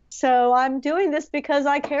 So I'm doing this because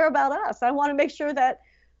I care about us. I want to make sure that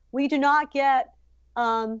we do not get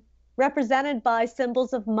represented by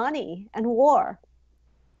symbols of money and war.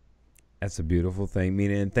 That's a beautiful thing,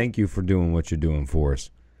 Mina, and thank you for doing what you're doing for us.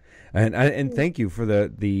 And thank you for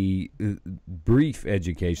the brief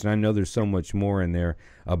education. I know there's so much more in there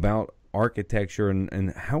about architecture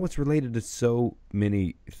and how it's related to so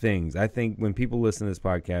many things. I think when people listen to this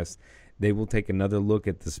podcast, they will take another look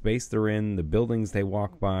at the space they're in, the buildings they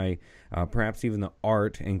walk by, perhaps even the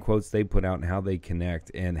art and quotes they put out and how they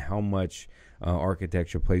connect and how much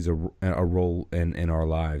architecture plays a role in our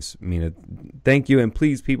lives. I mean, thank you. And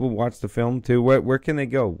please, people, watch the film too. Where can they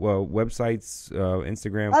go? Well, websites,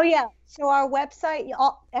 Instagram? Oh, yeah. So our website,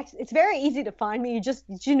 it's very easy to find me.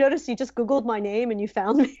 Did you notice you just Googled my name and you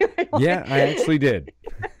found me right away? Yeah, I actually did.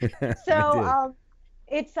 So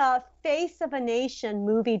it's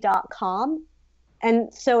faceofanationmovie.com.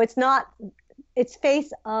 And so it's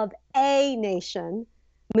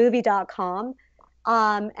faceofanationmovie.com.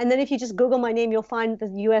 And then if you just Google my name, you'll find the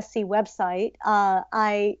USC website.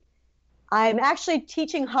 I'm actually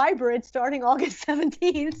teaching hybrid starting August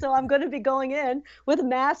 17th, so I'm going to be going in with a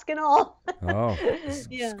mask and all. Oh,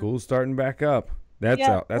 yeah. School's starting back up. That's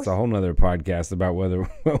a whole nother podcast about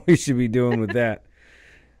what we should be doing with that.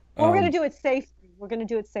 Well, we're going to do it safely. We're going to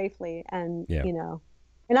do it safely, and and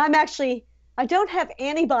I don't have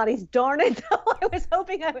antibodies. Darn it! Though I was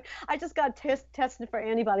hoping I just got tested for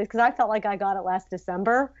antibodies because I felt like I got it last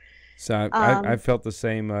December. So I felt the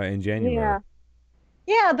same in January. Yeah.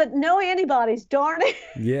 Yeah, but no antibodies. Darn it.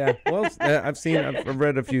 Yeah. Well, I've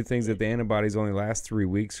read a few things that the antibodies only last 3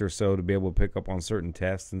 weeks or so to be able to pick up on certain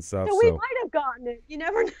tests and stuff. So we might have gotten it. You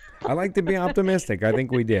never know. I like to be optimistic. I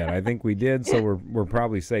think we did. So we're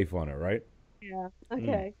probably safe on it, right? Yeah.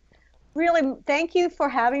 Okay. Really, thank you for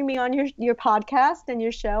having me on your podcast and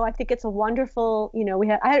your show. I think it's a wonderful,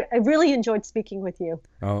 I really enjoyed speaking with you.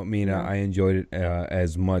 Oh, Mina, I enjoyed it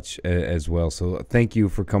as much as well. So thank you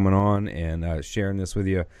for coming on and sharing this with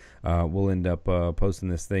you. We'll end up posting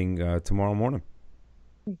this thing tomorrow morning.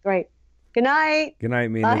 Great. Good night. Good night,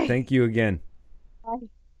 Mina. Bye. Thank you again. Bye.